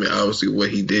 because of obviously what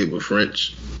he did with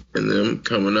French and them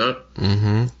coming up.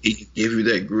 He can give you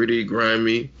that gritty,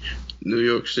 grimy New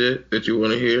York shit that you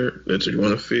want to hear, that you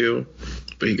want to feel.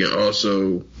 But he can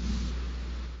also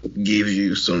give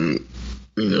you some,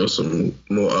 some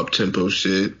more up tempo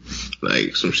shit,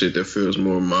 like some shit that feels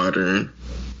more modern.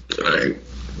 Like,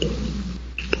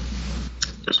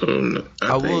 so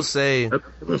I will say,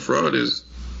 Fraud is.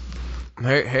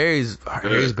 Harry's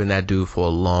been that dude for a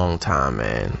long time,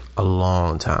 man. A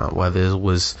long time. Whether it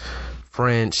was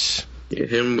French,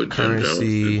 him with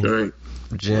Currency,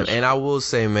 Jim. And I will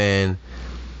say, man,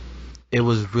 it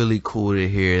was really cool to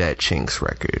hear that Chinks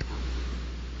record.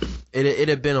 It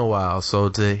had been a while, so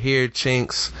to hear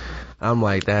Chinks, I'm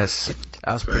like, that's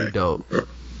pretty dope.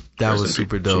 That was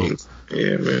super dope. Chinks.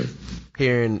 Yeah, man.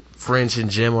 Hearing French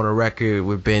and Jim on a record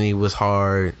with Benny was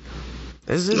hard.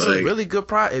 This is a really good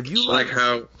project. If you I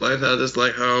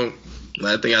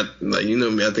think you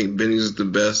know me. I think Benny's the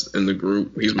best in the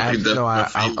group.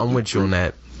 I'm with you on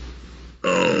that.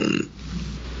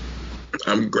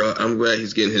 I'm glad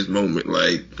he's getting his moment.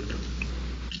 Like,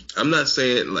 I'm not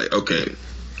saying like, okay,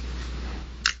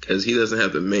 because he doesn't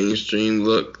have the mainstream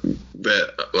look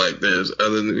that like there's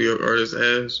other New York artists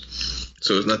has.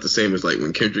 So it's not the same as like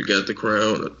when Kendrick got the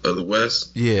crown of the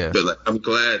West. Yeah. But like, I'm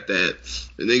glad that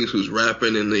the niggas who's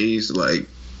rapping in the East, like,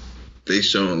 they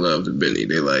showing love to Benny.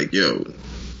 They like, yo.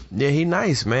 Yeah, he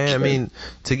nice, man. I mean,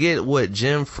 to get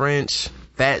Jim French,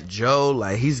 Fat Joe,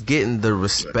 like, he's getting the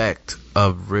respect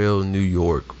of real New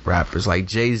York rappers. Like,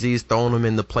 Jay-Z's throwing him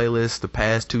in the playlist the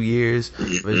past 2 years,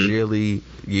 for his yearly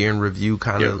year in review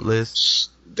kind of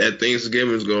list. That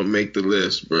Thanksgiving's gonna make the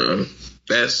list, bro.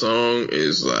 That song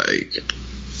is like,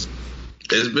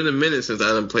 it's been a minute since I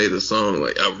done played a song,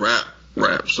 like a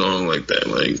rap song like that.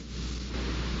 Like,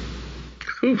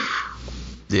 whew.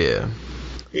 Yeah.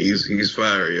 He's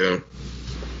fire, yo.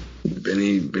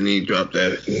 Benny dropped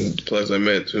that. Plus I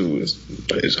Met too.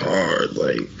 It's hard.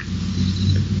 Like,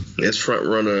 it's front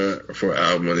runner for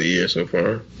album of the year so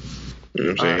far. You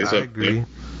know what I'm saying? I agree. There.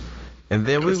 And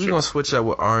then we're gonna switch up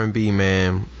with R&B,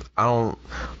 man.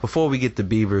 Before we get to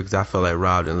Bieber, because I feel like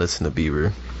Rob didn't listen to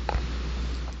Bieber.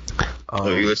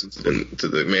 You listen to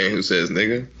the man who says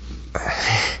nigga?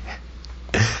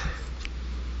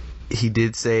 He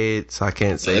did say it, so I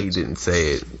can't say he didn't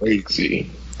say it. Crazy.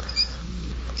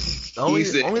 He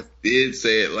did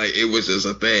say it like it was just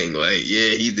a thing. Like,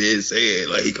 yeah, he did say it.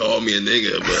 Like, he called me a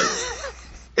nigga,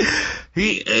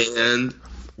 but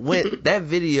when that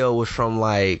video was from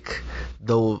like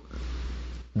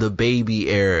the baby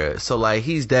era, so like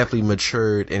he's definitely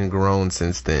matured and grown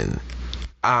since then.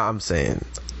 I'm saying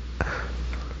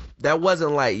that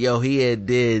wasn't like, yo, he had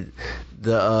did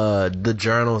the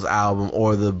Journals album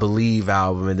or the Believe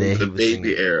album, and then the he was baby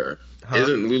singing. Era. Huh?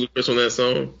 Isn't Ludacris on that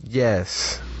song?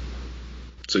 Yes.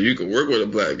 So you can work with a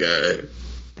black guy,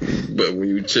 but when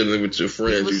you chilling with your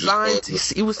friends,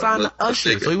 he was signed to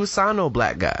Usher, so he was signed to a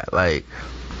black guy. Like,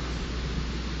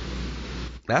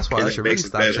 that's why Usher really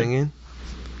stopped singing.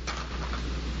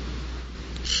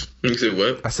 You said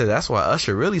what? I said that's why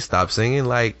Usher really stopped singing.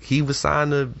 Like, he was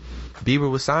signed to, Bieber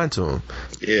was signed to him.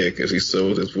 Yeah, because he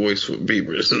sold his voice for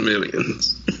Bieber's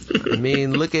millions. I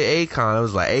mean, look at Akon. It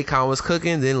was like Akon was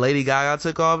cooking, then Lady Gaga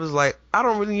took off. It's like, I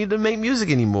don't really need to make music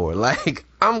anymore. Like,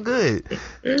 I'm good.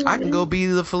 I can go be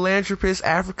the philanthropist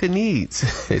Africa needs,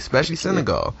 especially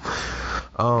Senegal.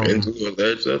 And do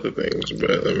alleged other things,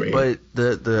 but I mean. But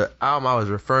the album I was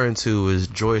referring to is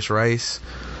Joyce Rice.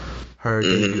 Her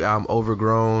debut album,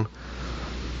 Overgrown.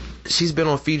 She's been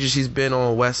on features. She's been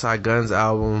on West Side Gun's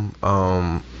album.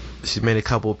 She's made a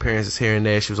couple appearances here and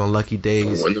there. She was on Lucky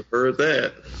Days. I wouldn't have heard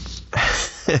that.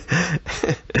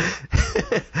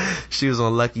 She was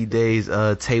on Lucky Days,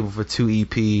 Table for Two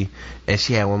EP, and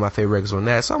she had one of my favorite records on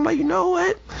that. So I'm like, you know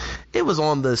what? It was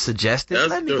on the suggested.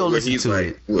 Let me go listen to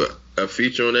it. What, a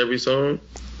feature on every song?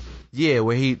 Yeah,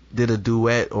 where he did a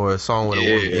duet or a song with a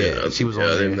woman. Yeah, she was on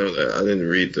there. I didn't know that. I didn't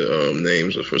read the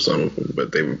names for some of them,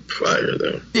 but they were fire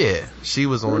though. Yeah, she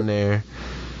was on there.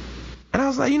 And I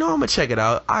was like, you know, I'm going to check it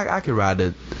out. I can ride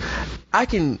it. I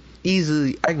can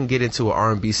get into an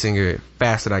R&B singer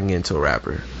faster than I can get into a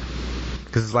rapper.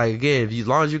 Because it's like, again, as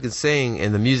long as you can sing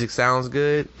and the music sounds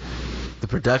good, the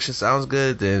production sounds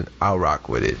good, then I'll rock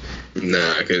with it.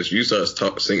 Nah, because if you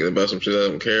start singing about some shit I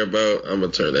don't care about, I'm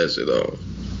going to turn that shit off.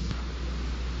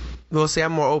 Well, see,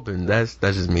 I'm more open. That's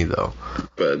just me, though.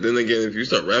 But then again, if you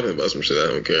start rapping about some shit I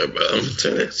don't care about, I'm going to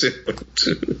turn that shit off,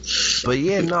 too. But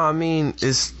yeah, no, I mean,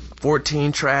 it's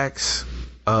 14 tracks.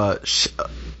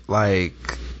 Like,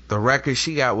 the record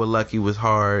she got with Lucky was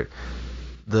hard.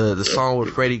 The song with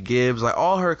Freddie Gibbs, like,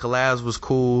 all her collabs was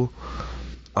cool.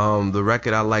 The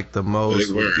record I liked the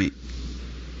most would be...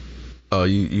 Oh,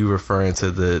 you referring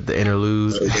to the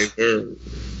interludes? No, they weren't.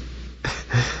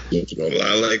 You gonna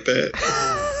lie like that?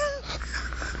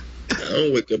 I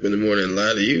don't wake up in the morning and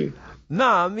lie to you.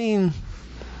 Nah, I mean,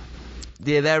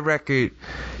 yeah, that record,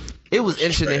 it was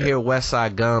interesting to hear West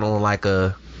Side Gun on like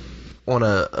a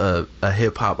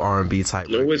hip hop R&B type.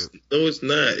 No, it's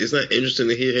not. It's not interesting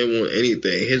to hear him on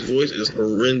anything. His voice is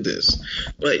horrendous.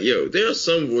 Like, yo, there are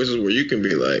some voices where you can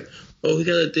be like, oh, he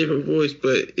got a different voice,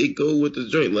 but it go with the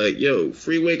joint. Like, yo,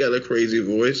 Freeway got a crazy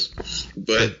voice,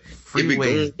 but he be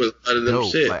going with a lot of them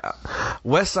shit. Like,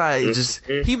 West Side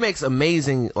he makes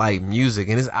amazing like music,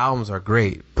 and his albums are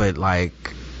great. But like,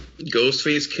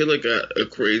 Ghostface Killer got a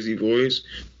crazy voice,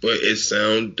 but it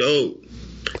sound dope.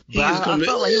 But I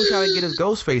felt like he was trying to get his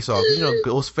Ghostface off. You know,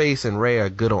 Ghostface and Ray are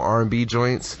good on R&B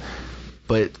joints,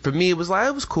 but for me, it was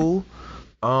cool.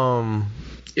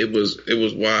 It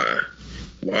was why.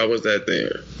 Why was that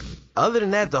there? Other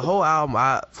than that, the whole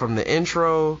album, from the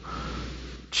intro,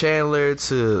 Chandler,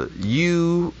 to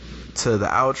You, to the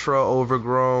outro,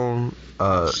 Overgrown,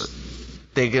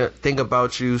 Think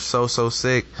About You, So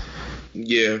Sick.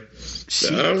 Yeah. She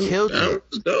killed it. That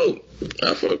was dope.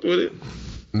 I fucked with it.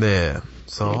 Yeah.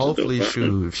 So hopefully,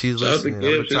 if she's listening, I'm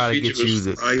going to try to get you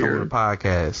to come on the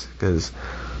podcast, because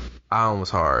album was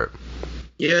hard.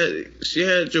 Yeah, she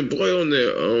had your boy on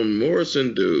there,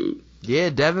 Morrison dude.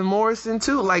 Yeah, Devin Morrison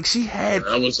too. Like, she had...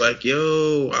 I was like,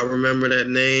 yo, I remember that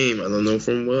name. I don't know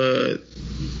from what.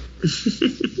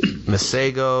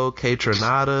 Masego, K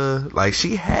Tronada. Like,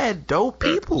 she had dope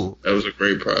people. That was a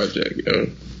great project, yo.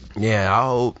 Yeah, I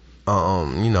hope,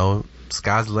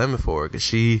 sky's the limit for her, because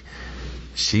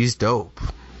she's dope.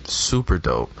 Super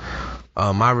dope.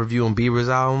 My review on Bieber's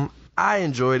album, I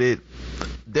enjoyed it.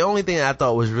 The only thing I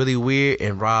thought was really weird,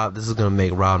 and this is going to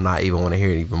make Rob not even want to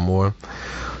hear it even more.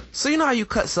 So you know how you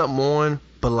cut something on,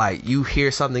 but like you hear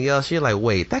something else, you're like,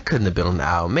 wait, that couldn't have been on the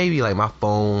album. Maybe like my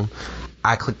phone,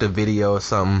 I clicked a video or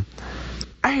something.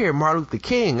 I hear Martin Luther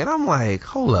King, and I'm like,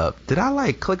 hold up, did I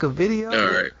like click a video?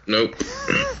 All right, nope.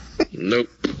 Nope.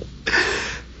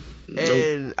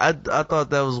 And I thought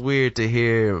that was weird to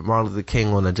hear Martin Luther King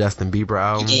on a Justin Bieber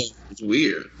album. It's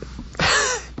weird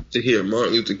to hear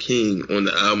Martin Luther King on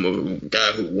the album of a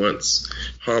guy who once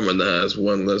harmonized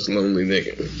One Less Lonely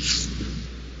Nigga.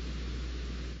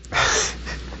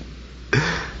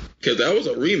 Because that was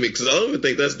a remix. I don't even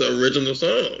think that's the original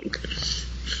song.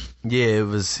 Yeah,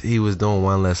 he was doing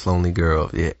One Less Lonely Girl.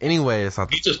 Yeah. Anyway,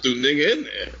 he just threw nigga in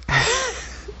there.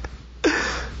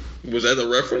 Was that a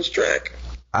reference track?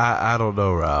 I don't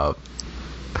know, Rob.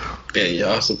 Man,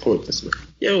 y'all support this man.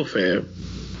 Yo, fam.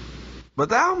 But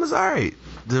the album is alright.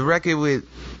 The record with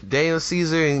Daniel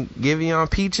Caesar and Giveon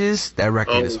Peaches, that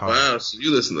record is hard. Oh, wow. So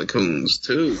you listen to Coons,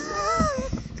 too.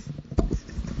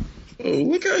 Oh,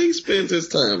 look how he spends his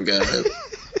time, guys.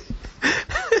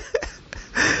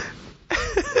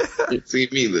 You see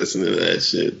me listening to that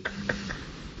shit.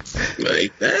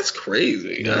 Like, that's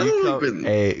crazy.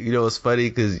 Hey, you know what's funny?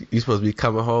 Because you're supposed to be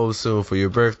coming home soon for your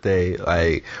birthday.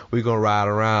 Like, we gonna ride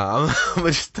around. I'm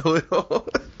gonna just throw it on.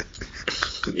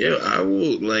 Yeah, I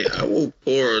will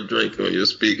pour a drink on your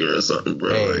speaker or something,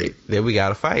 bro. Hey, like, then we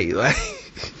gotta fight. Like,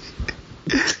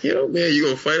 yo, man, you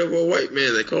gonna fight over a white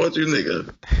man that called you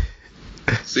nigga?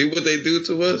 See what they do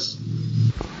to us?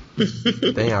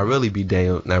 dang, I really be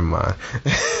damn. Never mind.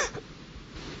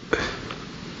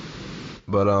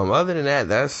 But other than that,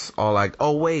 that's all. Like,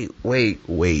 oh wait.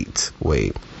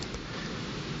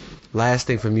 Last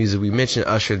thing for music, we mentioned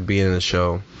Usher being in the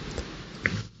show.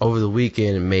 Over the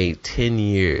weekend, it made 10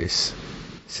 years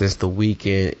since The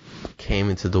Weeknd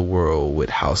came into the world with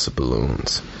House of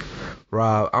Balloons.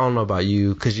 Rob, I don't know about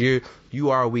you, because you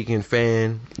are a Weeknd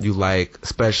fan. You like,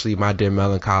 especially My Dear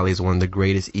Melancholy is one of the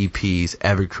greatest EPs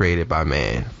ever created by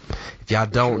man. If y'all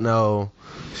don't know,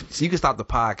 so you can stop the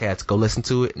podcast, go listen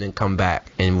to it, and then come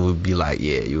back, and we'll be like,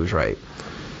 yeah, you was right.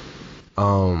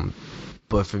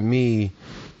 But for me,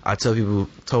 I tell people,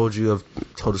 I've told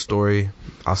the story,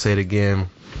 I'll say it again.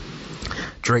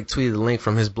 Drake tweeted a link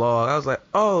from his blog. I was like,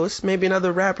 oh, it's maybe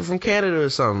another rapper from Canada or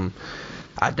something.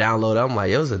 I downloaded it. I'm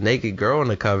like, yo, there's a naked girl on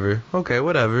the cover. Okay,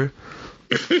 whatever.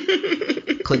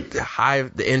 Clicked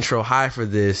the intro high for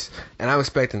this, and I'm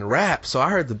expecting rap. So I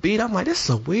heard the beat. I'm like, this is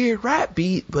a weird rap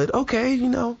beat, but okay, you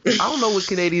know, I don't know what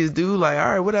Canadians do. Like, all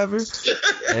right, whatever.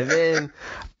 And then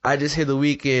I just hear The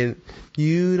Weeknd,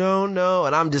 you don't know,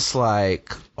 and I'm just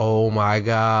like, oh my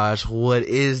gosh, what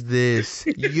is this?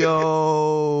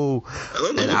 Yo.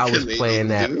 And I was playing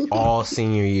that all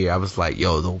senior year. I was like,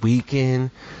 yo, The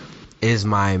Weeknd is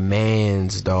my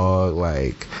man's, dog.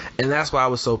 Like, and that's why I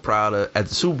was so proud of at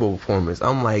the Super Bowl performance.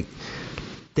 I'm like,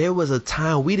 there was a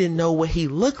time we didn't know what he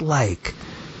looked like,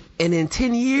 and in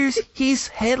 10 years he's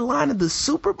headlining the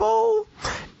Super Bowl.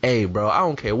 Hey, bro, I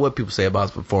don't care what people say about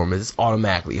his performance, it's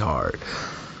automatically hard.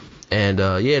 And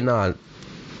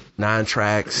 9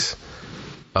 tracks.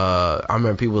 I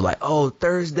remember people were like, oh,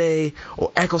 Thursday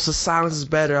or Echoes of Silence is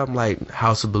better. I'm like,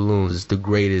 House of Balloons is the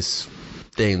greatest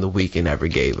thing The Weeknd ever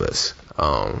gave us.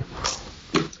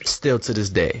 Still to this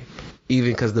day.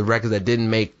 Even because the records that didn't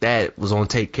make that was on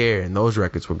Take Care, and those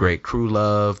records were great. Crew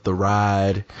Love, The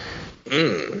Ride,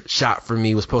 Shot For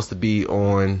Me was supposed to be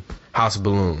on House of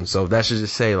Balloons. So that should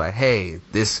just say, like, hey,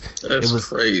 it was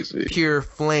crazy. Pure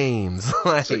flames.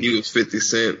 Like, so he was 50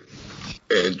 Cent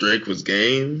and Drake was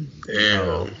Game?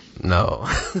 Damn. No.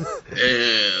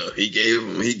 Damn. He gave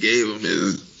him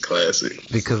his classic.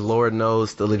 Because Lord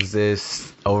Knows still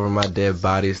exists. Over My Dead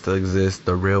Body still exists.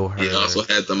 The Real Her. He also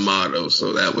had The Motto,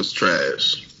 so that was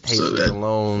trash. Hateful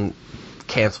Alone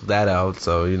canceled that out,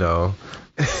 so, you know.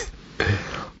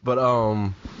 But,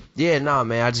 yeah, nah,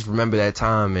 man, I just remember that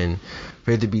time, and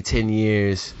for it to be 10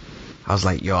 years, I was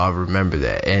like, yo, I remember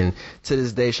that. And to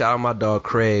this day, shout out my dog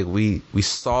Craig, we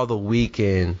saw The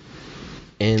Weeknd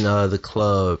in the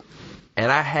club,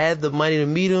 and I had the money to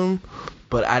meet him,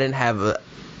 but I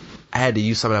had to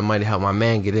use some of that money to help my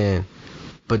man get in.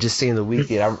 But just seeing The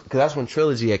Weeknd, because that's when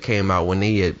Trilogy had came out, when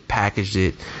they had packaged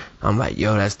it, I'm like,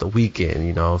 yo, that's The Weeknd,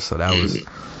 you know. So that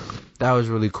was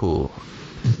really cool.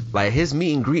 Like, his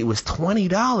meet and greet was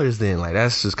 $20 then. Like,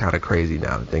 that's just kind of crazy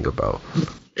now to think about.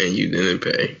 And you didn't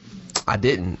pay. I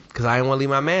didn't, because I didn't want to leave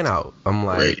my man out. I'm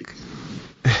like,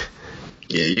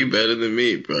 yeah, you better than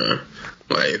me, bro.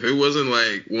 Like, if it wasn't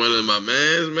like one of my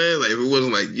mans, man, like if it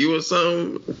wasn't like you or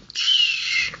something,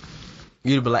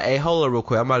 you'd be like, hey, hold on real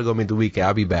quick. I'm about to go meet The Weeknd.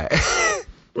 I'll be back.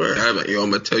 Where I'm like, yo, I'm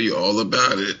going to tell you all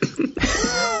about it.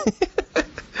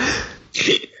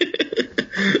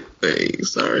 Hey,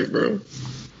 sorry, bro.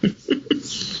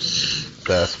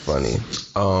 That's funny.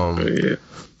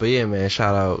 But yeah, man,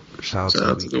 shout out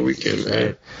to The Weeknd,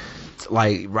 man.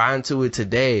 Like, riding to it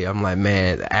today, I'm like,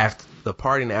 man, after the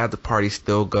party and the after party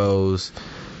still goes.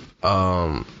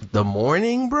 The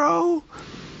morning, bro?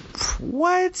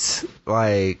 What?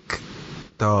 Like,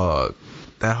 dog,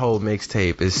 that whole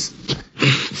mixtape is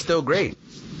still great.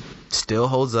 Still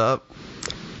holds up.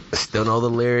 Still know the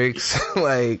lyrics.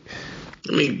 Like,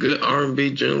 I mean, good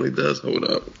R&B generally does hold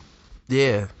up.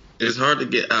 Yeah. It's hard to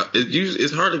get out.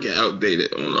 It's hard to get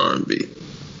outdated on R&B.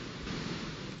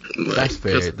 Like, that's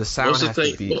fair. The sound has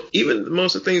to be. Even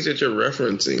most of the things that you're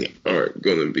referencing aren't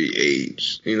going to be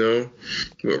aged, you know?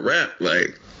 But rap,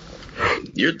 like,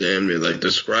 you're damn near, like,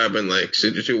 describing, like,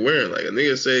 shit that you're wearing. Like, a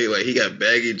nigga say, like, he got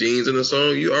baggy jeans in the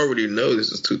song, you already know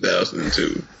this is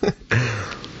 2002.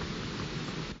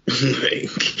 Like,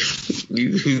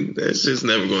 that's just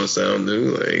never going to sound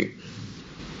new. Like,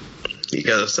 he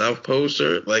got a South Pole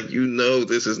shirt. Like, you know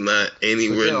this is not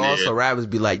anywhere near. Also, rappers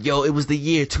be like, yo, it was the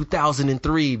year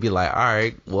 2003. Be like, all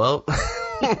right, well.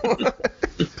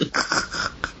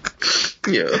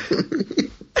 Yeah.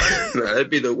 Nah, that'd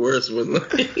be the worst one.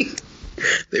 Like,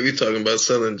 they be talking about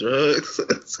selling drugs.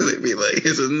 So they be like,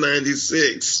 it's a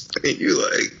 96. And you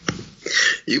like,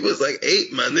 you was like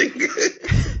 8, my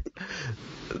nigga.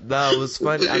 No, it was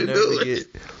funny. I never forget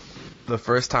the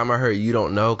first time I heard You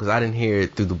Don't Know, because I didn't hear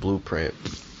it through the Blueprint.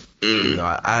 You know,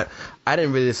 I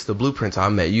didn't really listen to the Blueprint until I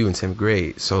met you in 10th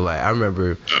grade. So, like, I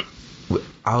remember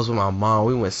I was with my mom.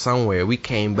 We went somewhere. We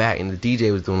came back, and the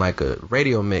DJ was doing, like, a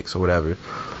radio mix or whatever.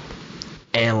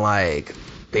 And, like,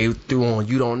 they threw on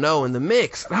You Don't Know in the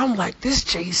mix. And I'm like, this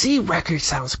Jay-Z record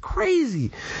sounds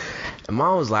crazy. And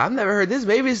mom was like, I've never heard this.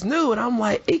 Maybe it's new. And I'm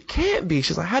like, it can't be.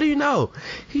 She's like, how do you know?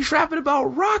 He's rapping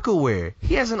about Rockaware.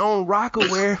 He hasn't owned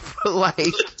Rockaware for, like,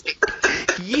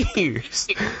 years.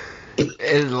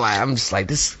 And, like, I'm just like,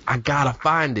 this, I gotta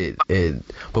find it. And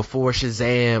before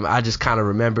Shazam, I just kind of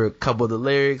remember a couple of the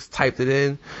lyrics, typed it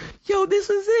in. Yo, this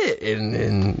is it.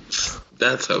 And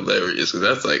that's hilarious, because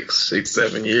that's like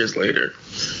 6-7 years later.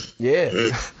 Yeah.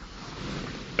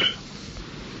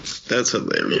 That's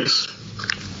hilarious.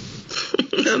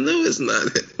 I know it's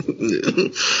not.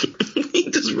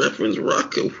 He just referenced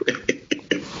Rockaway.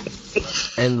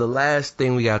 And the last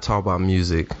thing we gotta talk about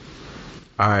music.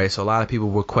 All right, so a lot of people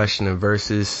were questioning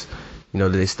Versus. You know,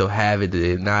 do they still have it?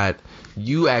 Did they not?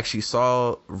 You actually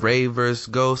saw Ray vs.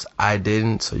 Ghost. I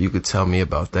didn't, so you could tell me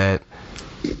about that.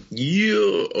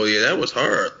 Yeah. Oh, yeah, that was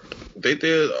hard. They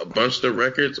did a bunch of the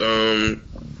records.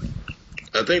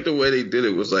 I think the way they did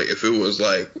it was like, if it was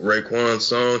like Raekwon's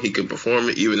song, he could perform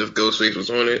it even if Ghostface was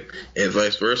on it, and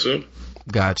vice versa.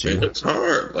 Got you. And it's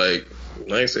hard. Like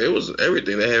I said, it was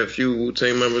everything. They had a few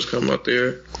Wu-Tang members come out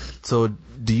there. So,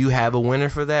 do you have a winner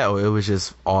for that, or it was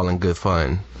just all in good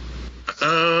fun?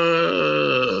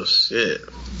 Shit.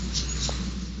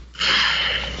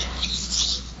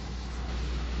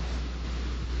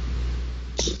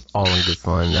 All in good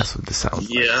fun. That's what this sounds like.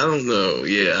 Yeah, I don't know.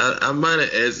 Yeah, I might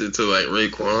have edged it to like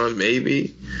Raekwon,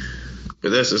 maybe, but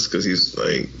that's just because he's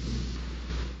like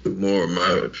more of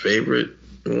my favorite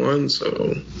one.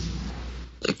 So,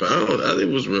 but I think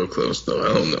it was real close though.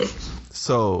 I don't know.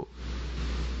 So,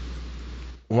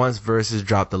 once Versus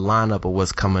dropped the lineup of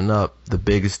what's coming up, the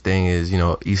biggest thing is, you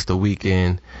know, Easter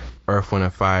weekend, Earth, Wind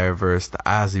and Fire versus the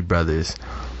Isley Brothers.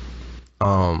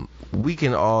 We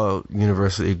can all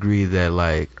universally agree that,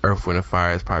 like, Earth, Wind and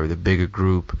Fire is probably the bigger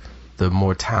group, the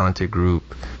more talented group.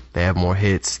 They have more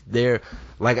hits. They're,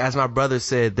 like, as my brother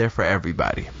said, they're for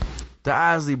everybody. The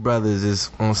Isley Brothers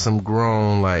is on some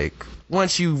grown, like,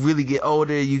 once you really get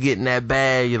older, you get in that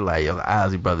bag, you're like, yo, the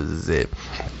Isley Brothers is it.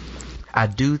 I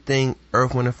do think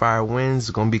Earth, Wind and Fire wins.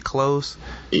 It's gonna be close.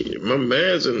 My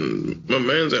man's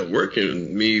at work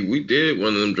and me, we did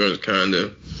one of them joints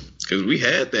kinda, because we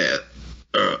had that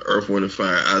Earth, Wind and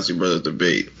Fire Isley Brothers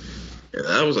debate, and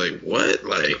I was like, what?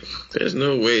 Like, there's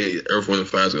no way Earth, Wind and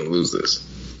Fire is gonna lose this.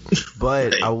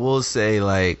 But like, I will say,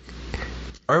 like,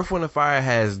 Earth, Wind and Fire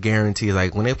has guarantees.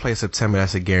 Like, when they play September,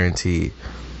 that's a guarantee.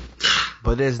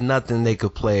 But there's nothing they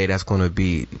could play that's gonna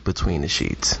be Between the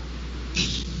Sheets.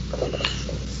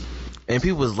 And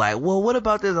people was like, well, what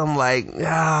about this? I'm like,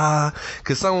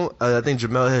 because I think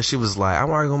Jamel Hill, she was like, I'm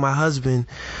arguing with my husband.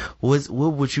 What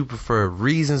would you prefer,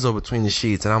 Reasons or Between the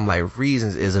Sheets? And I'm like,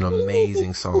 Reasons is an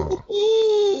amazing song.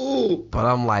 But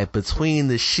I'm like, Between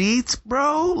the Sheets,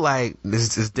 bro? Like,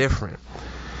 this is different.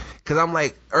 Because I'm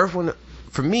like,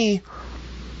 for me,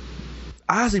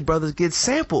 Isley Brothers get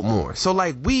sampled more. So,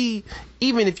 like,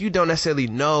 even if you don't necessarily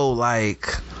know,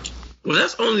 like... Well,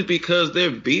 that's only because their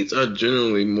beats are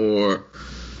generally more,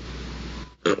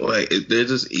 like, they're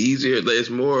just easier. Like, it's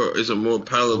a more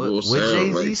palatable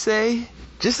sound. What Jay-Z like, say?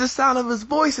 Just the sound of his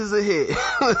voice is a hit.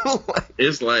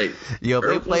 it's like, yo, if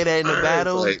they play that in the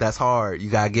battle, like, that's hard. You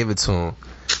gotta give it to them.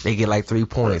 They get like 3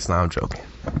 points. Now I'm joking.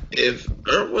 If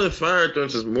Earth, Wind and Fire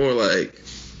joints is more like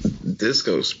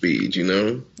disco speed, you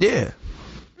know? Yeah.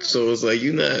 So it's like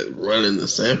you're not running to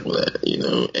sample that, you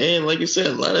know? And like you said,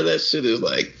 a lot of that shit is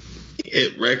like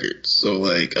hit records. So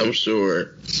like I'm sure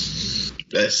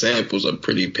that samples are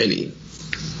pretty penny.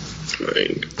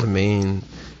 Like, I mean,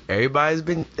 a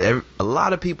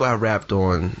lot of people have rapped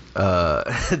on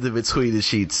the Between the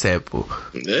Sheets sample.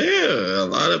 Yeah, a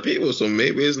lot of people. So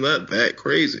maybe it's not that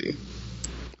crazy.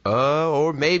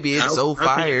 Or maybe it's so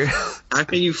fire. How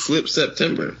can you flip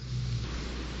September?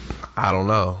 I don't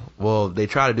know. Well, they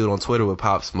tried to do it on Twitter with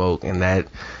Pop Smoke, and that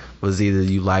was either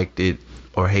you liked it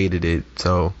or hated it.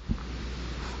 So,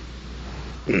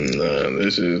 nah,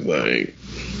 this is like.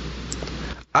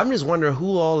 I'm just wondering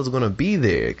who all is gonna be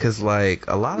there, cause like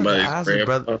a lot of the Isley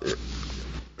brothers,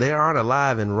 they aren't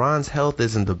alive, and Ron's health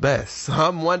isn't the best. So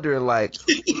I'm wondering, like,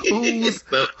 who's...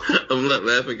 I'm not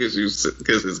laughing because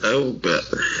his health, but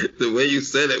the way you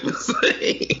said it was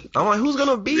like... I'm like, who's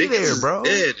gonna be there, bro?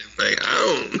 Dead. Like,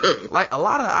 I don't know. Like, a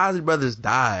lot of the Ozzy brothers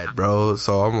died, bro.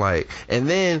 So I'm like... And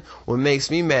then, what makes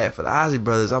me mad for the Ozzy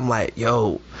brothers, I'm like,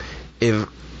 yo, if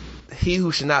He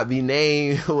Who Should Not Be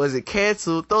Named wasn't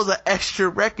canceled, those are extra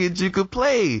records you could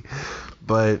play.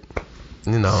 But,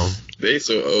 you know... They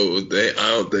so old. I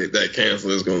don't think that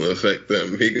cancel is gonna affect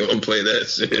them. He gonna play that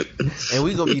shit. And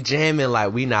we gonna be jamming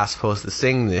like we not supposed to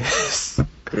sing this.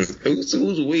 Who's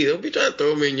we? Don't be trying to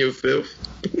throw me in your filth.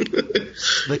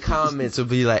 The comments will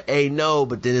be like, "Hey, no,"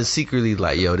 but then it's secretly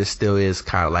like, "Yo, this still is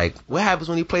kind of like what happens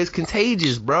when he plays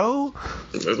Contagious, bro."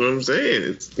 That's what I'm saying.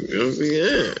 It's,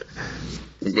 yeah.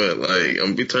 But like, I'm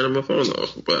gonna be turning my phone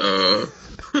off.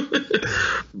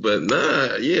 But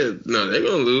they're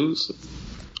gonna lose.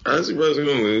 Ozzy Brothers are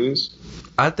gonna lose.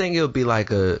 I think it'll be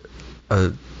like a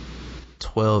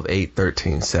 12-8,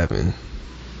 13-7.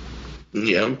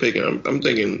 Yeah, I'm thinking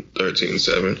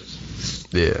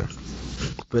 13-7. Yeah,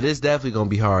 but it's definitely gonna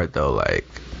be hard though. Like,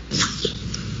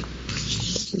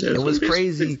 it was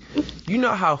crazy. You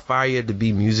know how fire you had to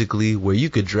be musically, where you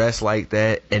could dress like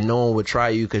that and no one would try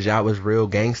you because y'all was real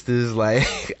gangsters. Like,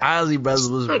 Ozzy Brothers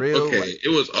was real. Okay, like, it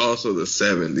was also the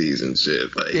 70s and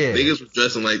shit. Like, niggas was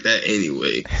dressing like that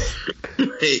anyway.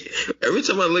 Like, every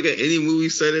time I look at any movie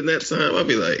set in that time, I'll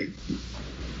be like,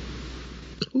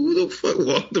 who the fuck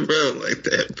walked around like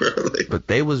that, bro? Like, but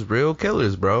they was real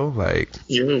killers, bro. Like,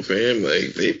 you know, fam,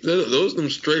 like those them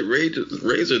straight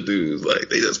razor dudes. Like,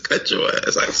 they just cut your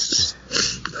ass.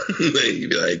 Like, you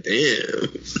be like, damn,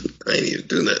 I ain't even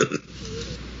do nothing.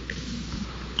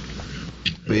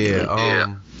 But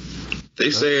yeah,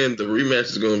 they saying the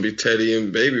rematch is gonna be Teddy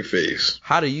and Babyface.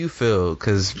 How do you feel?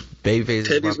 Because Babyface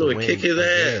Teddy's is about gonna kick his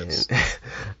ass,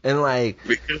 and like.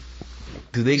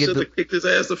 Do they get kicked his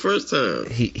ass the first time?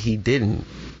 He didn't.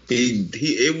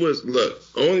 It was look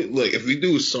if we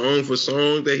do song for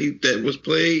song that was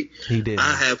played, he did.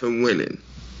 I have him winning,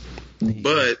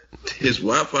 but his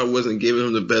Wi-Fi wasn't giving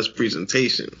him the best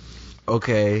presentation.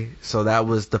 Okay, so that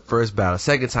was the first battle.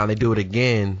 Second time they do it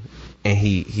again, and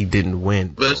he didn't win.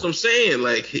 But that's what I'm saying.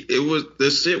 Like,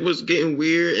 the shit was getting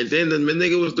weird, and then the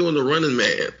nigga was doing the running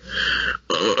man.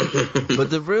 But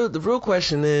the real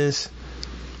question is,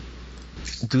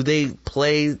 do they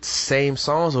play same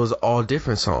songs or is it all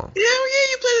different songs? Yeah,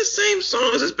 you play the same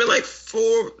songs. It's been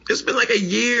like a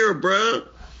year, bruh.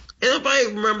 Anybody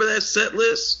remember that set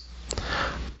list?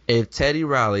 If Teddy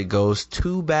Riley goes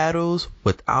 2 battles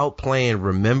without playing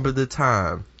Remember the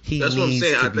Time, that's what I'm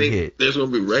saying. I think there's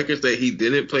gonna be records that he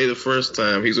didn't play the first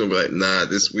time. He's gonna be like, nah,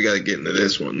 we gotta get into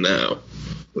this one now.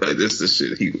 Like, this is the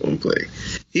shit he gonna play.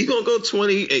 He gonna go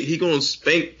 28. He gonna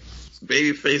spank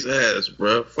Babyface ass,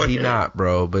 bro. Fuck he him. Not,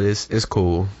 bro, but it's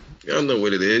cool. Y'all know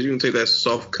what it is. You can take that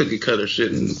soft cookie cutter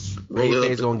shit and roll it up.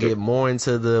 Babyface gonna get more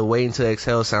into the Waiting to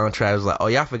Exhale soundtrack. It's like, oh,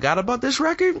 y'all forgot about this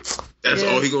record? That's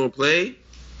all he gonna play?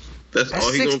 That's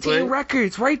all he gonna play? 16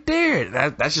 records right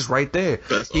there. That's just right there.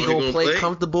 He gonna play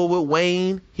Comfortable with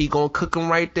Wayne. He gonna cook him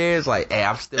right there. It's like, hey,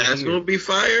 I'm still here. That's gonna be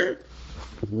fire?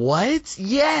 What?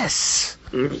 Yes.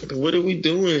 What are we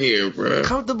doing here, bro?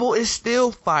 Comfortable is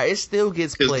still fire. It still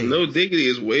gets played. No Diggity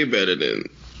is way better than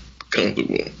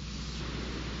Comfortable.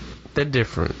 They're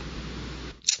different.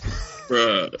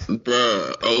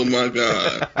 Bruh. Oh my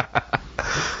God.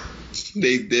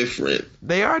 They different.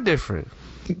 They are different.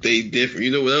 They different.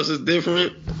 You know what else is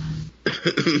different?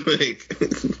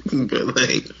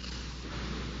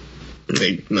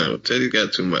 No, Teddy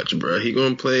got too much, bro. He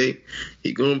gonna play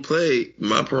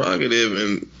My Prerogative,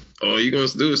 and all you gonna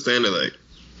do is stand there like,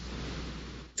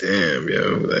 damn,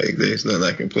 yo, like, there's nothing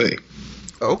I can play.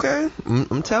 Okay,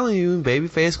 I'm telling you,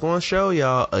 Babyface gonna show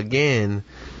y'all again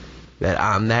that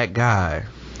I'm that guy.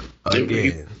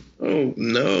 Again. Oh,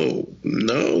 no,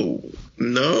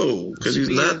 because he's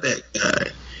not that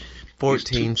guy.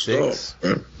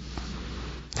 14-6.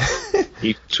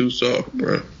 He's too soft,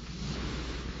 bro.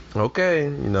 Okay,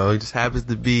 he just happens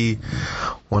to be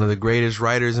one of the greatest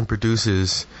writers and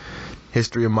producers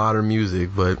history of modern music,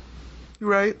 but you're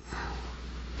right.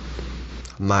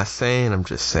 I'm not saying, I'm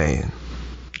just saying.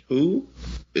 Who?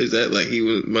 Is that like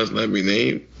must not be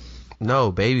named?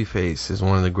 No, Babyface is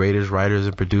one of the greatest writers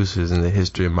and producers in the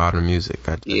history of modern music.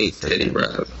 He ain't Teddy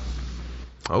Riley.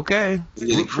 Okay.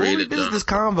 We'll revisit this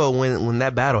convo when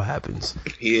that battle happens.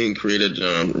 He ain't created a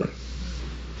genre.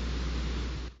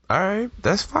 Alright,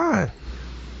 that's fine.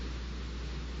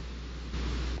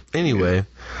 Anyway,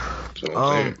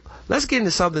 let's get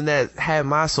into something that had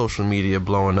my social media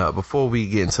blowing up before we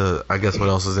get into, I guess, what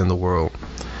else is in the world.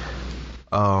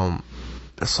 I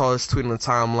saw this tweet on the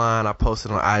timeline. I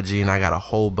posted on IG, and I got a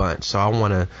whole bunch. So I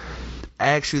want to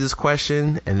ask you this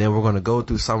question, and then we're going to go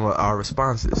through some of our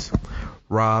responses.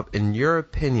 Rob, in your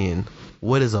opinion,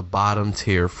 what is a bottom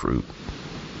tier fruit?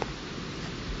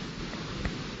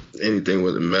 Anything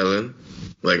with a melon,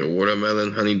 like a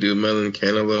watermelon, honeydew melon,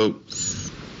 cantaloupe,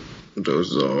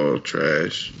 those are all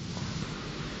trash.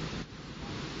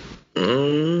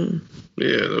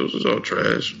 Yeah, those are all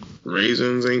trash.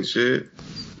 Raisins ain't shit.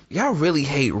 Y'all really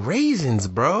hate raisins,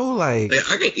 bro. Like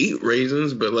I can eat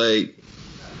raisins, but like,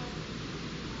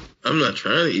 I'm not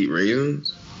trying to eat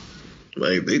raisins.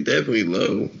 Like, they definitely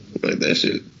low. Like, that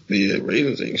shit. Yeah,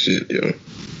 raisins ain't shit, yo.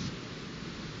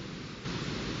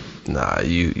 Nah,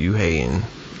 you hating.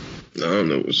 I don't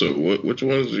know. So, which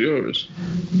one's yours?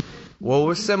 Well,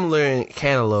 we're similar in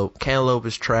cantaloupe. Cantaloupe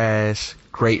is trash.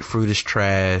 Grapefruit is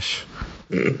trash.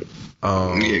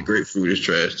 Yeah, grapefruit is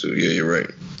trash too. Yeah, you're right.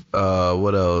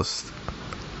 What else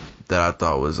that I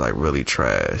thought was like really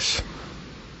trash?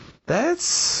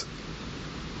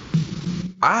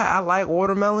 I like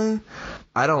watermelon.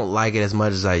 I don't like it as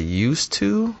much as I used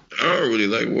to. I don't really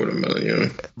like watermelon, yo.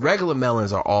 Regular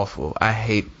melons are awful. I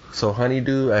hate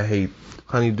honeydew,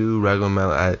 regular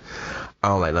melon. I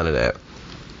don't like none of that.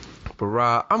 But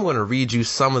Rob, I'm gonna read you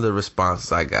some of the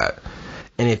responses I got,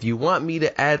 and if you want me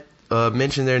to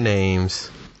mention their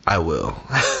names, I will.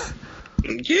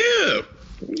 Yeah.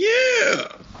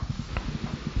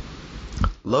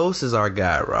 Los is our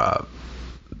guy, Rob.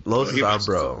 Los is our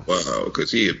bro. Wow,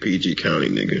 because he a PG County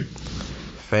nigga.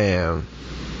 Fam.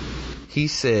 He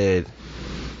said,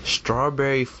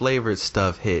 strawberry flavored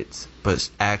stuff hits, but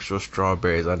actual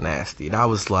strawberries are nasty. And I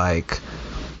was like,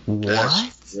 what?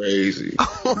 That's crazy.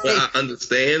 But I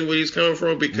understand where he's coming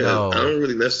from because I don't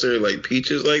really necessarily like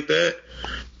peaches like that.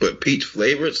 But peach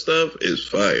flavored stuff is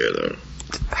fire, though.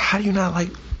 How do you not like...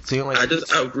 So you don't like I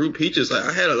just outgrew peaches. Like,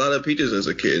 I had a lot of peaches as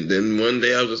a kid. Then one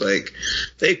day I was just like,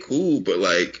 they cool, but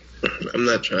like, I'm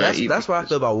not trying to eat. That's what I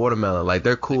feel about watermelon. Like,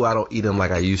 they're cool. I don't eat them like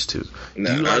I used to. Do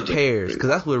you like pears? Because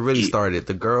that's what really started.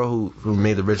 The girl who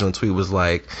made the original tweet was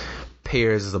like,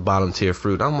 pears is a bottom tier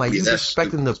fruit. I'm like, you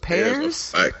disrespecting the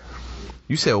pears?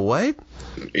 You said what?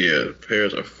 Yeah,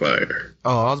 pears are fire.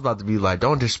 Oh, I was about to be like,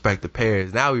 don't disrespect the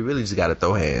pears. Now we really just gotta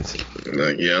throw hands.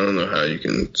 Like, yeah, I don't know how you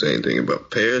can say anything about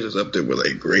pears. It's up there with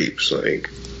like grapes. Like,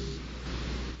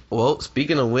 well,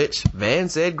 speaking of which, Van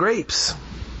said grapes.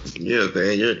 Yeah,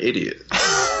 Van, you're an idiot.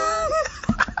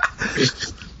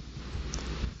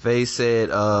 Faye said,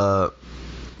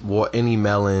 any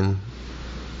melon.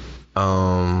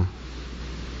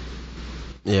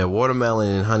 Yeah,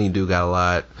 watermelon and honeydew got a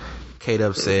lot.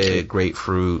 K-Dub said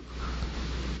grapefruit.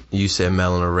 You said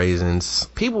melon or raisins.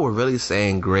 People were really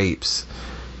saying grapes.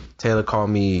 Taylor called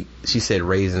me, she said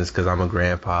raisins because I'm a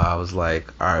grandpa. I was like,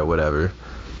 alright, whatever.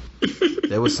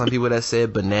 There was some people that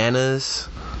said bananas.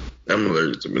 I'm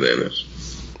allergic to bananas.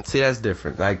 See, that's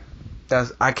different. Like,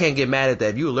 I can't get mad at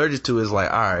that. If you're allergic to it, it's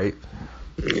like, alright.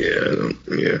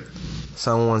 Yeah.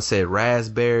 Someone said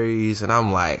raspberries, and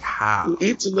I'm like, how? Who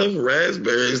eats enough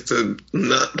raspberries to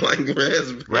not like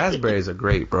raspberries? Raspberries are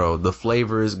great, bro. The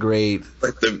flavor is great.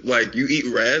 Like you eat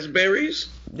raspberries?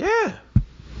 Yeah.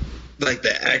 Like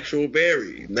the actual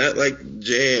berry, not like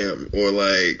jam or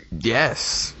like.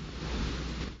 Yes.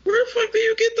 Where the fuck do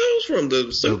you get those from?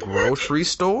 The grocery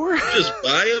store? You just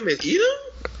buy them and eat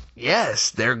them? Yes,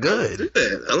 they're good.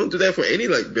 I don't do that for any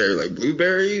like berry, like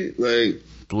blueberry, like.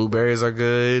 Blueberries are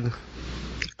good.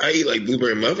 I eat like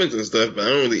blueberry muffins and stuff, but I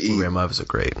don't really eat. Blueberry muffins are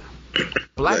great.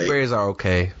 Blackberries are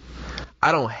okay.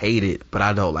 I don't hate it, but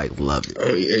I don't like love it. I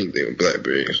don't eat anything with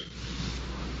blackberries.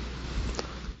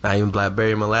 Not even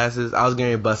blackberry molasses. I was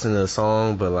getting bust into a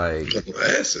song, but like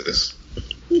molasses.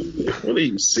 What are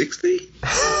you, 60?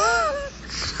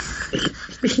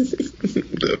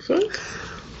 The fuck?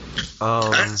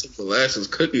 I had some molasses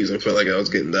cookies and felt like I was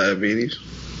getting diabetes.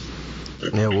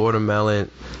 Yeah, watermelon.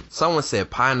 Someone said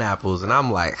pineapples, and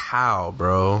I'm like, how,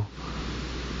 bro?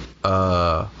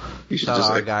 Shout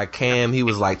out our guy Cam. He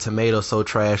was like, tomatoes so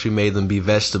trash, we made them be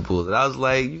vegetables. And I was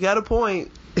like, you got a point.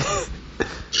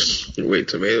 Wait,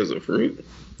 tomatoes are fruit?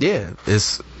 Yeah,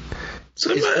 it's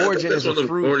origin is a fruit. That's one of the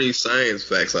corny science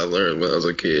facts I learned when I was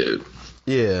a kid.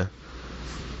 Yeah.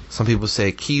 Some people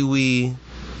said kiwi.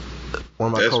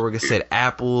 One of my coworkers said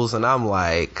apples, and I'm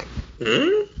like,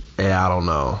 yeah, I don't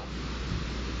know.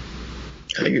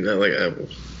 How do you not like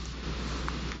apples?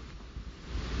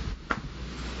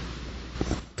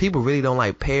 People really don't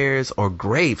like pears or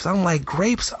grapes. I'm like,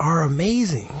 grapes are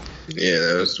amazing.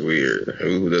 Yeah, that's weird.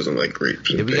 Who doesn't like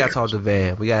grapes? Yeah, we gotta talk to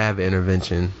Van. We gotta have an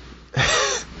intervention.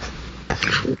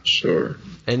 Sure.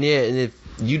 And yeah, and if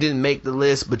you didn't make the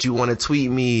list, but you want to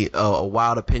tweet me a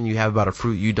wild opinion you have about a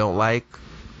fruit you don't like,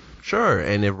 sure.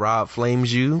 And if Rob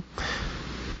flames you,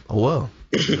 oh well.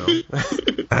 You know?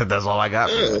 That's all I got.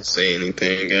 I don't say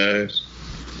anything, guys.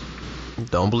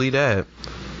 Don't believe that.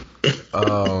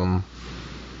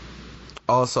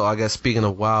 Also, I guess speaking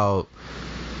of wild,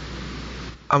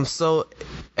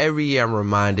 every year I'm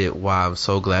reminded why I'm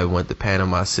so glad we went to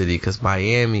Panama City, because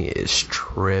Miami is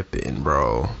tripping,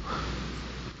 bro.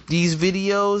 These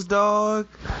videos, dog.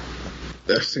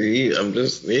 I'm not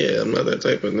that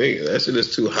type of nigga. That shit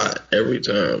is too hot every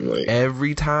time. Like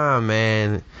every time,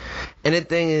 man. And the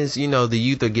thing is, you know, the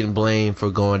youth are getting blamed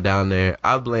for going down there.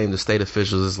 I blame the state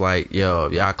officials. It's like, yo,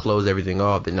 if y'all close everything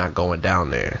off, they're not going down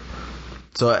there.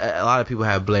 So a lot of people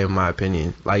have blame, in my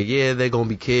opinion. Like, yeah, they're gonna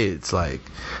be kids. Like,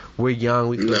 we're young.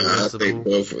 We feel I think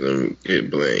both of them get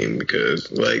blamed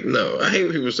because, like, no, I hate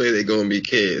when people say they're gonna be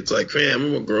kids. Like, fam,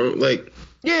 I'm a grown. Like,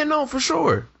 yeah, no, for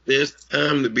sure. There's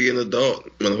time to be an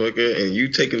adult, motherfucker, and you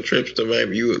taking trips to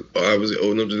Miami. You are obviously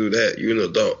old enough to do that. You're an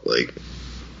adult. Like,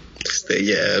 stay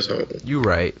your ass home. You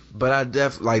right, but I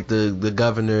like the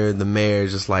governor, the mayor,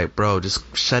 just like, bro, just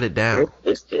shut it down.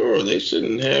 For sure, they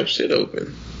shouldn't have shit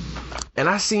open. And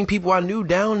I seen people I knew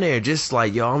down there just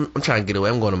like, yo, I'm trying to get away.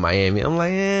 I'm going to Miami. I'm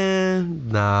like,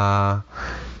 nah.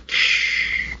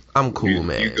 I'm cool,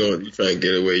 man. You trying to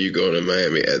get away, you going to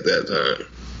Miami at that time.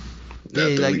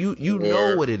 Yeah, like you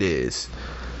know what it is.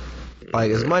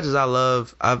 Like, as much as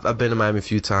I've been to Miami a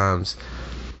few times,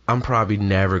 I'm probably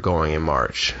never going in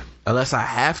March. Unless I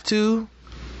have to,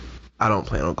 I don't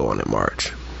plan on going in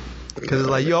March. Because it's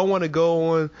like, yo, I want to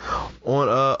go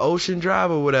on Ocean Drive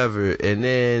or whatever. And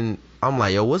then I'm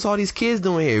like, yo, what's all these kids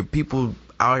doing here? People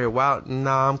out here wild?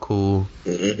 Nah, I'm cool.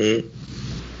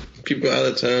 Mm-hmm. People out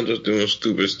of town just doing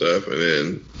stupid stuff, and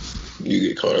then you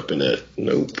get caught up in that.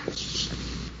 Nope.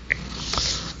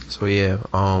 So yeah,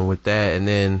 with that, and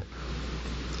then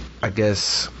I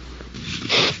guess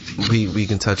we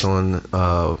can touch on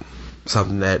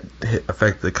something that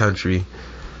affected the country.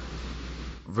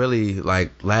 Really,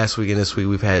 like last week and this week,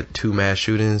 we've had 2 mass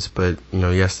shootings, but you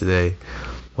know, yesterday,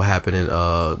 what happened in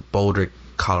Boulder,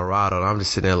 Colorado, and I'm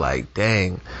just sitting there like,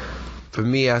 dang. For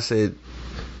me, I said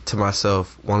to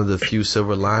myself, one of the few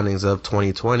silver linings of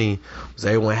 2020 was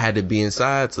everyone had to be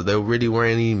inside, so there really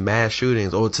weren't any mass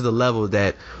shootings, or to the level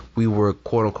that we were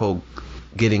quote unquote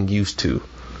getting used to.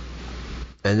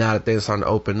 And now that things starting to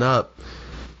open up,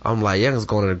 I'm like, young's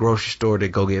going to the grocery store to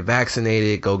go get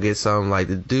vaccinated, go get something. Like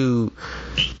the dude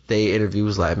they interviewed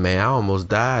was like, man, I almost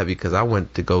died because I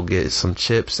went to go get some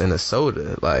chips and a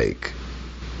soda. Like,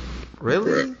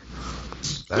 really?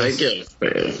 Like, yeah,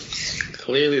 man.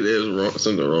 Clearly there's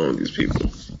something wrong with these people.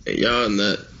 And y'all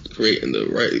not creating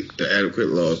the adequate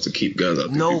laws to keep guns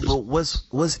out. No, but what's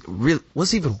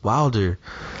even wilder,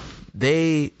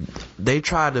 they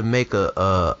tried to make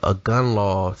a gun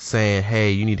law saying,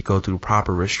 hey, you need to go through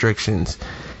proper restrictions,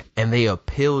 and they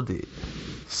appealed it.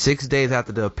 6 days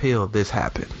after the appeal, this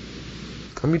happened.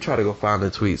 Let me try to go find the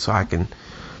tweet so I can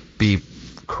be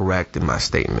correct in my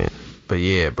statement. But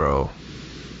yeah, bro.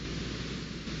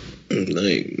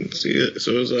 Like, see,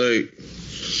 so it's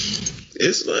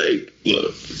like,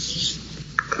 look,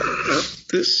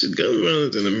 this gun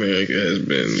violence in America has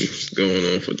been going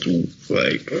on for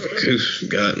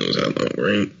God knows how long,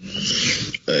 right?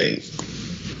 Like,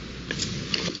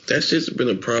 that shit's been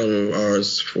a problem of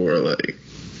ours for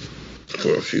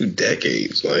a few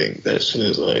decades. Like, that shit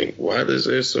is like, why is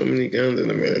there so many guns in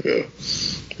America?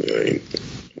 Like,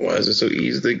 why is it so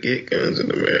easy to get guns in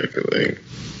America? Like,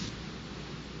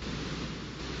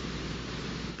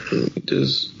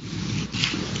 just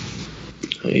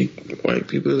like white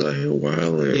people out here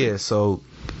wilding. Yeah, so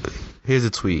here's a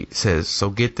tweet. It says, so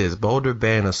get this, Boulder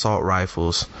banned assault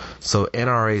rifles, so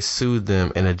NRA sued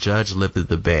them and a judge lifted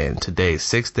the ban. Today,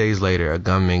 6 days later, a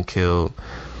gunman killed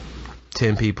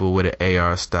 10 people with an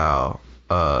AR style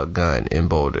gun in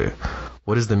Boulder.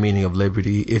 What is the meaning of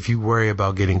liberty if you worry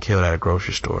about getting killed at a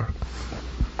grocery store?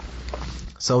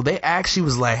 So they actually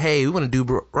was like, hey, we want to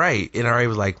do right. NRA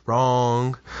was like,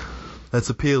 wrong. Let's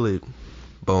appeal it.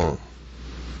 Boom.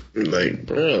 Like,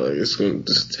 bro, like, it's going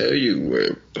to just tell you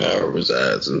where power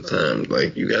resides sometimes.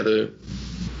 Like, y'all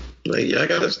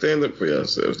gotta stand up for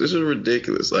yourselves. This is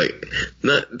ridiculous. Like,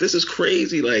 this is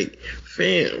crazy. Like,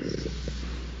 fam,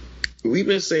 we've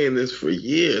been saying this for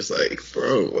years. Like,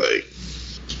 bro, like,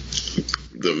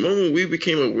 the moment we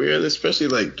became aware of this, especially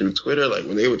like through Twitter, like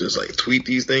when they would just like tweet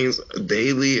these things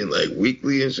daily and like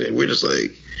weekly and shit, we're just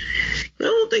like, I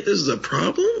don't think this is a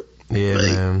problem. Yeah,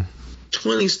 like, man.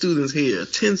 20 students here,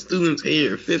 10 students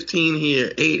here, 15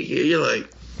 here, 8 here. You're like,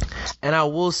 and I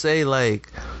will say,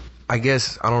 like, I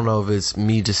guess, I don't know if it's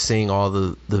me just seeing all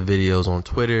the videos on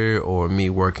Twitter or me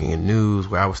working in news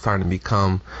where I was starting to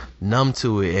become numb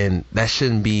to it, and that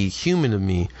shouldn't be human to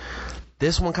me.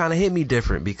 This one kind of hit me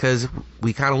different because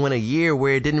we kind of went a year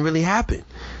where it didn't really happen.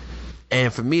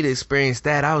 And for me to experience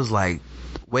that, I was like,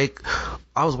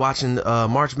 I was watching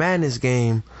March Madness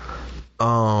game.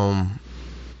 I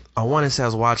want to say I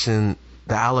was watching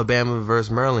the Alabama versus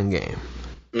Maryland game.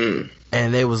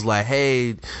 And they was like,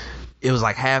 hey, it was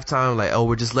like halftime, like, oh,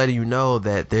 we're just letting you know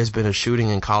that there's been a shooting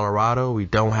in Colorado. We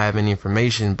don't have any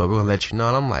information, but we're going to let you know.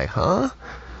 And I'm like, huh?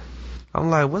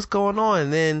 I'm like, what's going on?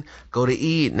 And then go to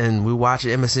eat, and then we watch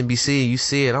it MSNBC. You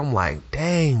see it. I'm like,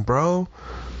 dang, bro.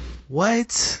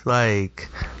 What? Like,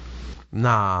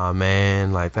 nah,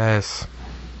 man. Like, that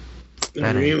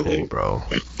ain't cool, bro.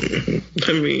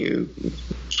 I mean,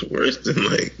 it's worse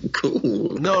than, like,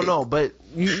 cool. No, but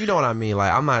you know what I mean.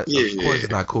 Like, I'm not, of course it's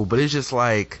not cool, but it's just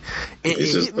like, it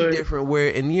hit me different where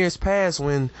in years past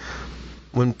when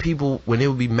it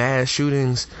would be mass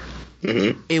shootings,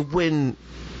 it wouldn't,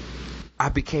 I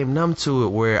became numb to it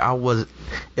where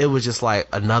it was just like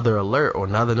another alert or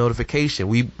another notification.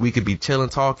 We could be chilling,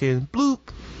 talking, bloop.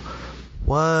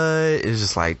 What? It's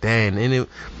just like, dang. And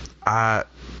I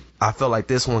felt like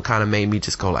this one kind of made me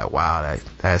just go like, wow,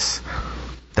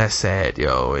 that's sad,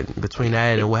 yo. And between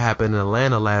that and what happened in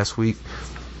Atlanta last week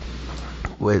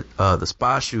with the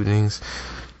spot shootings.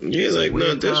 Yeah, like,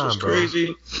 no, this was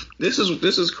crazy. This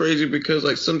is crazy because,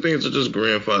 like, some things are just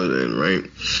grandfathered in, right?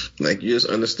 Like, you just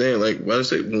understand, like, what I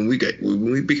say, when we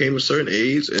became a certain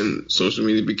age and social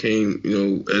media became, you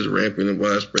know, as rampant and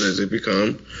widespread as it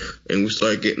become, and we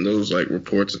started getting those, like,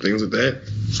 reports and things like that,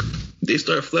 they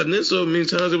started flooding in so many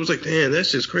times. It was like, damn,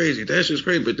 that's just crazy. That's just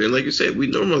crazy. But then, like you said, we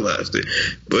normalized it.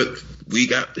 But we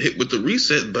got hit with the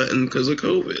reset button because of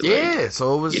COVID. Yeah, like,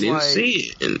 so it was like, you didn't see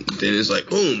it. And then it's like,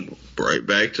 boom, right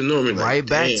back to normal. Right like,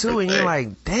 back to it. And you're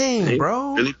like, dang,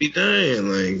 bro. Really be dying.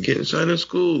 Like, getting shot in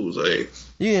schools. Like,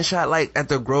 you getting shot, like, at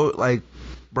the the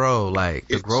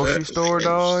grocery store,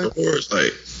 dog. Stores,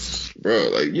 like,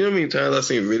 bro, like, you know how many times I've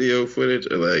seen video footage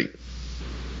of, like,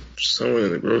 someone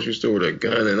in the grocery store with a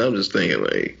gun, and I'm just thinking,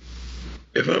 like,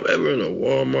 if I'm ever in a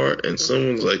Walmart and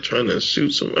someone's like trying to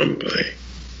shoot someone, I'm like,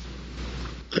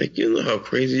 you know how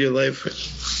crazy your life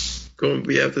is going to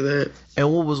be after that.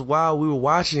 And what was wild, we were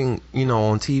watching, you know,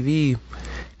 on TV,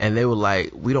 and they were like,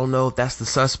 we don't know if that's the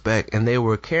suspect, and they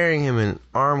were carrying him in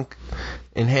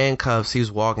handcuffs. He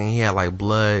was walking, he had like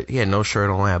blood, he had no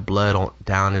shirt on, had blood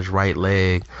down his right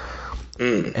leg.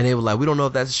 And they were like, we don't know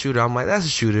if that's a shooter. I'm like, that's a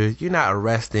shooter. You're not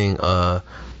arresting a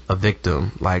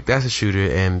victim. Like, that's a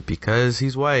shooter. And because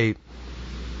he's white,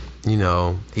 you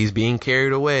know, he's being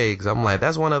carried away. Because I'm like,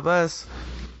 that's one of us.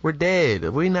 We're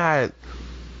dead. We're not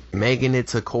making it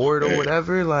to court or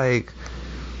whatever. Like,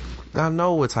 I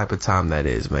know what type of time that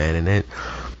is, man. And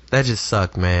that just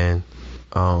sucked, man.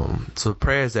 So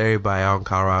prayers to everybody out in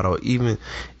Colorado. Even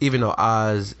though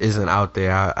Oz isn't out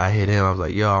there, I hit him. I was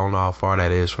like, yo, I don't know how far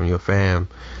that is from your fam,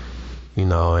 you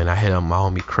know. And I hit up my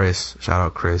homie Chris. Shout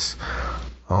out Chris.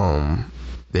 Yeah,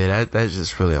 that's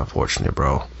just really unfortunate,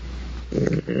 bro.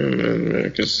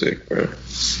 America's sick, bro.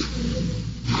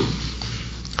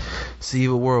 See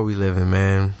what world we live in,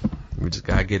 man. We just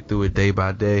gotta get through it day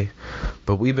by day.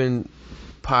 But we've been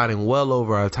potting well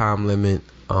over our time limit.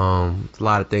 A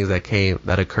lot of things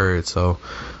that occurred, so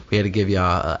we had to give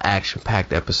y'all an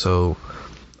action-packed episode.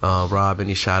 Rob,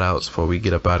 any shout-outs before we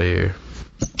get up out of here?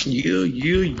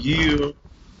 Yeah.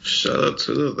 Shout out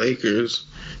to the Lakers,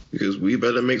 because we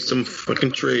better make some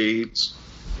fucking trades.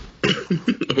 Or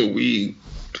we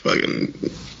fucking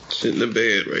shit in the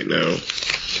bed right now.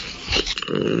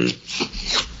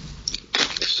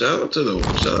 Shout out to the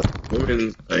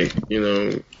women, like, you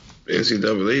know,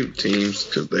 NCAA teams,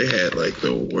 because they had like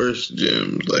the worst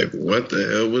gyms. Like, what the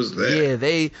hell was that? Yeah,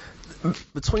 they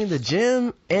between the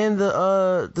gym and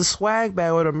the swag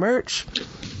bag or the merch,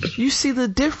 you see the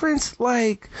difference.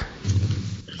 Like,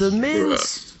 the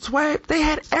men's swag, they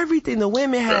had everything. The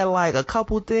women had like a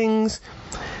couple things.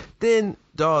 Then,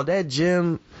 dog, that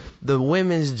gym, the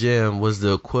women's gym was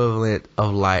the equivalent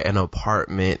of like an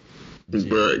apartment.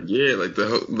 Bro, yeah, like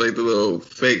the little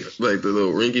fake, like the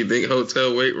little rinky dink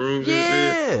hotel weight rooms.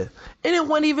 Yeah, and it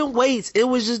wasn't even weights; it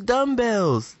was just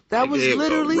dumbbells. That was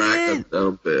literally it. Of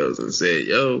dumbbells and said,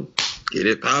 "Yo, get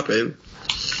it popping."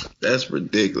 That's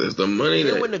ridiculous. The money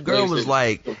that when the girl was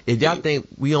like, "If y'all think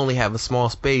we only have a small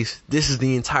space, this is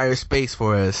the entire space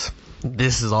for us.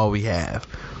 This is all we have."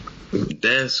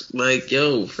 That's like,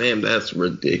 yo, fam, that's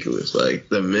ridiculous. Like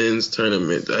the men's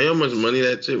tournament, how much money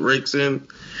that shit rakes in.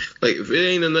 Like if it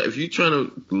ain't enough, if you trying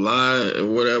to lie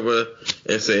and whatever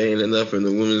and say ain't enough in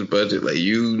the women's budget, like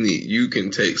you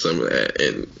can take some of that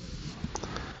and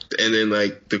then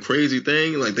like the crazy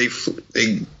thing, like they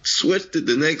switched it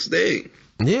the next day.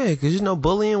 Yeah, because you know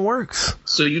bullying works.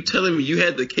 So you telling me you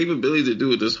had the capability to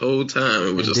do it this whole time?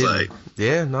 It was just like,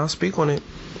 yeah, no, speak on it.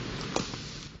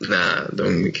 Nah,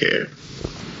 don't even care.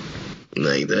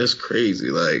 Like, that's crazy.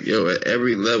 Like, yo, at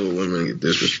every level, women get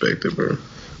disrespected, bro.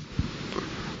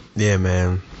 Yeah,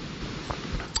 man.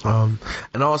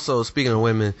 And also, speaking of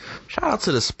women, shout out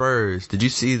to the Spurs. Did you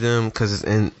see them? Because it's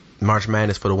in March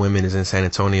Madness for the women is in San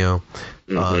Antonio.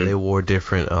 They wore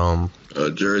different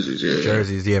jerseys, yeah.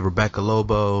 Jerseys, yeah. Rebecca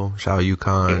Lobo, shout out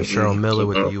UConn. Cheryl Miller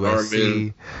with the USC.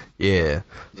 Arvin. Yeah.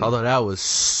 So I thought that was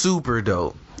super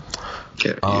dope.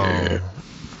 Yeah.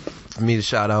 For me to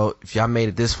shout out, if y'all made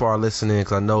it this far listening,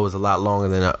 because I know it's a lot longer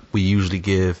than we usually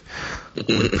give,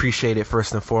 we appreciate it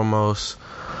first and foremost.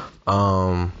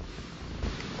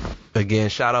 Again,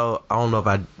 shout out, I don't know if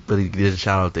I really did a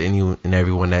shout out to anyone and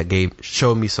everyone that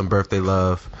showed me some birthday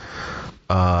love.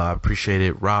 I appreciate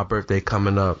it. Rob's birthday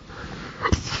coming up.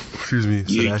 Excuse me.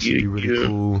 So that should be really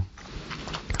cool.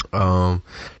 Shout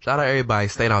out everybody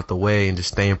staying out the way and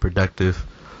just staying productive.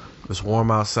 It's warm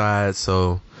outside,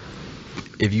 so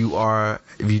if you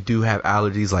do have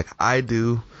allergies like I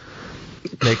do,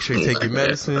 make sure you take your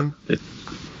medicine.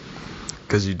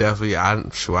 Because you definitely, I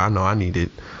know I need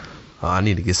it. I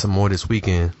need to get some more this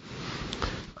weekend.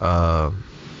 And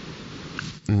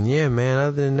yeah, man,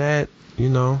 other than that, you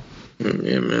know.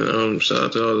 Yeah, man, shout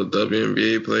out to all the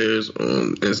WNBA players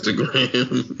on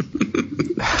Instagram.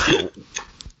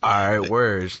 Alright,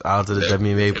 words. Out to the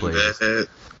WNBA players.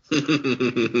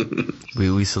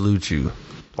 We salute you.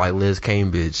 Like Liz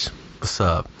Cambridge. What's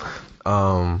up?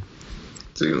 So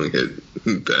you're gonna get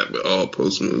that with all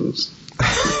post moves.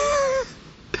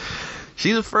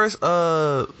 She the first,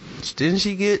 didn't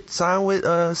she get signed with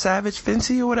Savage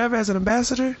Fenty or whatever as an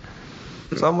ambassador?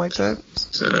 Something like that?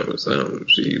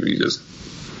 We just,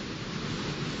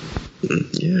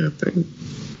 yeah, I think.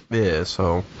 Yeah,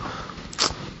 so,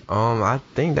 I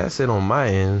think that's it on my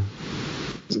end.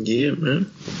 Yeah,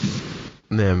 man.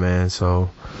 Yeah, man, so,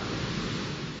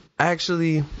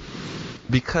 actually,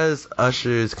 because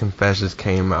Usher's Confessions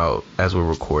came out as we're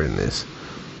recording this,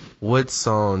 what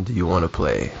song do you want to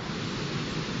play?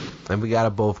 And we gotta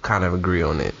both kind of agree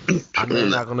on it. I'm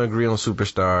not gonna agree on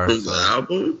Superstar. From the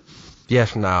album?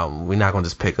 Yes, from the album. We're not gonna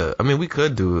just pick a. I mean, we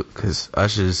could do it because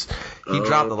Usher's he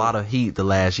dropped a lot of heat the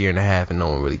last year and a half, and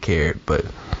no one really cared. But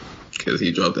because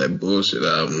he dropped that bullshit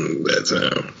album that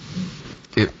time.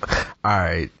 All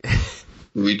right.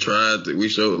 We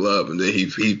showed love, and then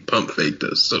he pump faked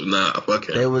us. So nah, fuck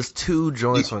him. There was 2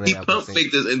 joints on that. He pump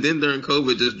faked us, and then during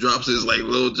COVID, just drops his like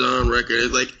Lil Jon record.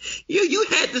 It's like you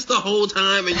had this the whole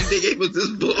time, and you gave us this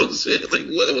bullshit. Like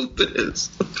what was this?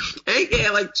 And he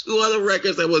had like 2 other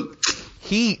records that was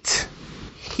heat,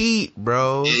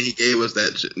 bro. And he gave us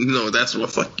that shit. No, that's what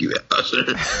fuck you, Usher.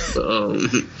 I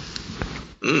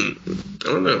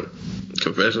don't know.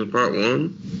 Confessions Part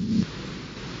 1.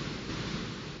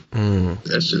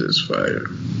 That shit is fire.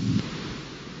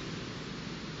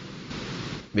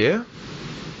 Yeah.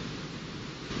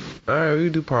 Alright, we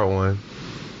can do Part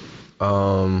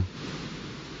 1.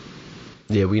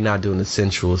 Yeah, we not doing the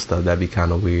sensual stuff. That'd be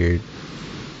kind of weird.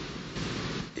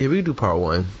 Yeah, we can do Part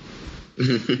 1.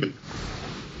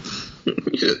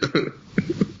 Yeah.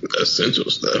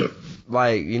 Essential stuff.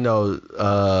 Like, you know,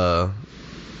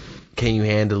 can you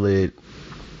handle it?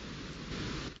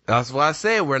 That's what I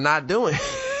said. We're not doing.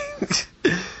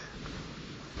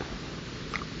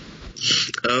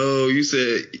 Oh, you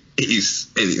said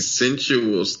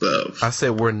essential stuff. I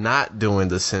said we're not doing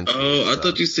the sensual stuff. I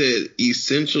thought you said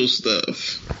essential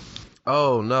stuff.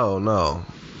 Oh, no.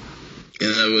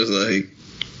 And I was like...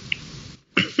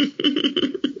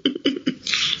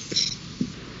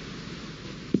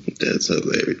 That's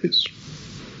hilarious.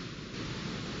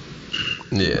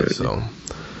 Yeah, so...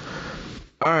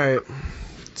 Alright.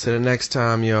 Till the next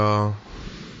time, y'all.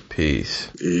 Peace.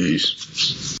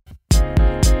 Peace.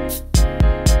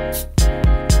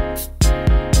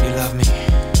 You love me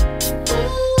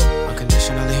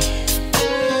unconditionally.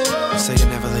 Say you'll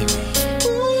never leave me,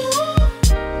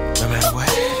 no matter what.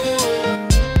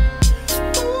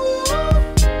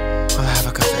 Well, I have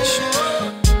a confession.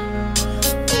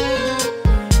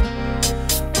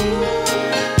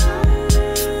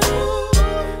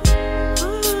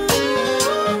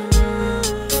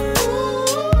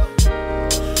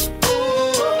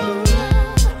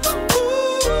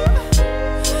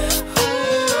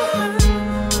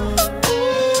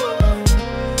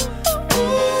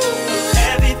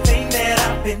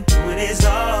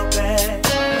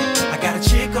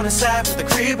 the side with the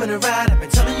crib and a ride. I've been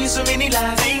telling you so many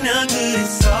lies, ain't none good,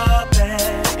 it's all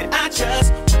bad. And I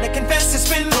just wanna confess it's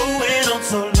been going on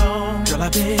so long. Girl,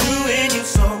 I've been doing you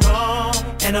so wrong.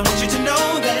 And I want you to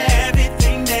know that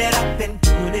everything that I've been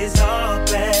doing is all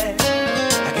bad.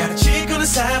 I got a chick on the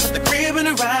side with the crib and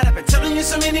a ride. I've been telling you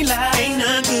so many lies, ain't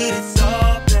none good, it's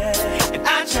all bad. And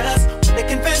I just wanna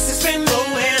confess it's been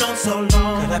going on so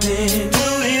long. Girl, I've been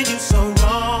doing you so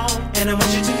wrong. And I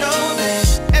want you to know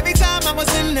that every time I was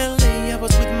in LA, I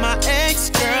was with my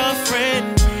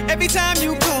ex-girlfriend. Every time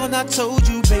you called, I told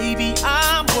you, baby,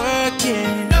 I'm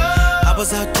working. I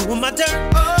was out doing my dirt.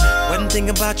 One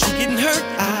thing about you getting hurt,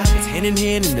 I was hand in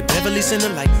hand in the Beverly Center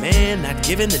like, man, not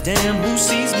giving a damn who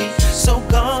sees me. So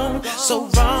gone, so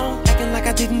wrong, acting like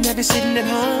I didn't have you sitting at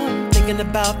home, thinking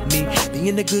about me,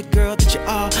 being the good girl that you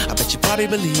are. I bet you probably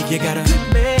believe you got a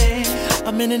good man.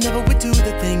 A man that never would do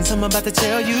the things I'm about to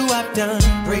tell you I've done.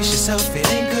 Brace yourself, it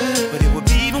ain't good, but it would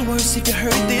be even worse if you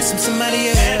heard this from somebody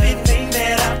else. Everything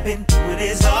that I've been doing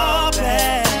is all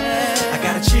bad. I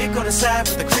got a chick on the side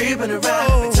with a crib and a ride.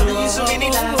 Been telling you so many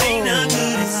lies, ain't none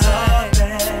good, it's all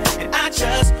bad. And I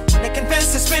just wanna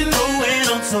confess it's been going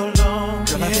on so long.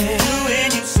 Girl, I've been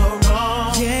doing you so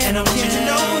wrong. And I want you to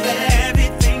know that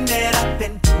everything that I've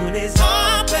been doing is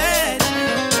all bad.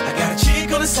 I got a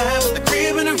chick on the side with a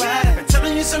crib and a ride. I've been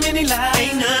telling you so many lies,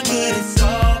 ain't none good, it's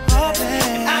all bad.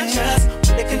 And I just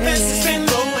wanna confess it's been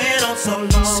going on so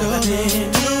long. So I've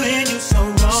been doing you so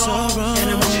wrong. And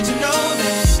I want you to know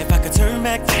that if I could turn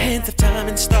back the hands of time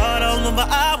and start all over,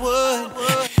 I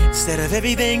would. Instead of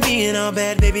everything being all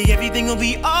bad, baby, everything will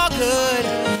be all good.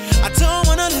 I don't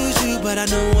wanna lose you, but I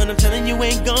know what I'm telling you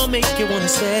ain't gonna make you wanna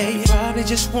stay. You probably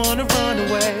just wanna run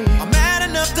away. I'm mad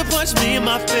enough to punch me in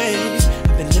my face.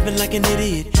 I've been living like an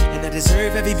idiot, and I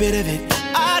deserve every bit of it.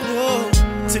 I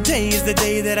know today is the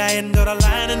day that I end all the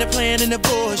lying and the plan and the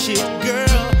bullshit.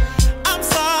 Girl, I'm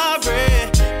sorry,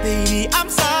 baby, I'm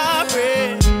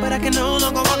sorry, but I can no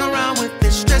longer walk around with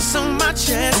this stress on my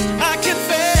chest. I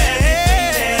confess.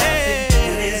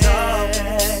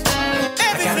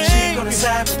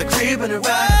 With the crib and a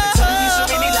ride, I've been telling you so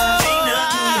many lies, ain't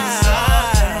nothing it's all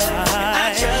bad. And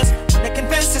I just wanna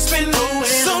confess it's been going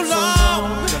so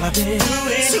long. Girl, I've been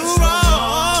doing too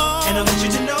wrong. And I want you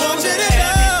to know that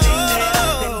everything that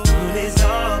I've been doing is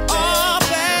all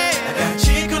bad. I got a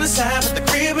chick on the side with the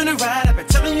crib and a ride. I've been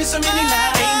telling you so many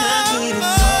lies, ain't nothing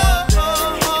it's all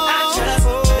bad. And I just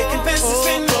wanna confess it's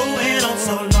been going on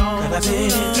so long. Girl, I've been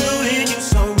doing you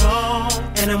so wrong.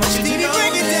 And I want you to know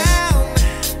that.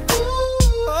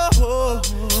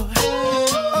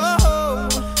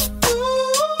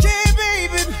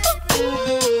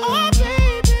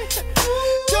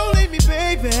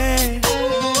 Baby,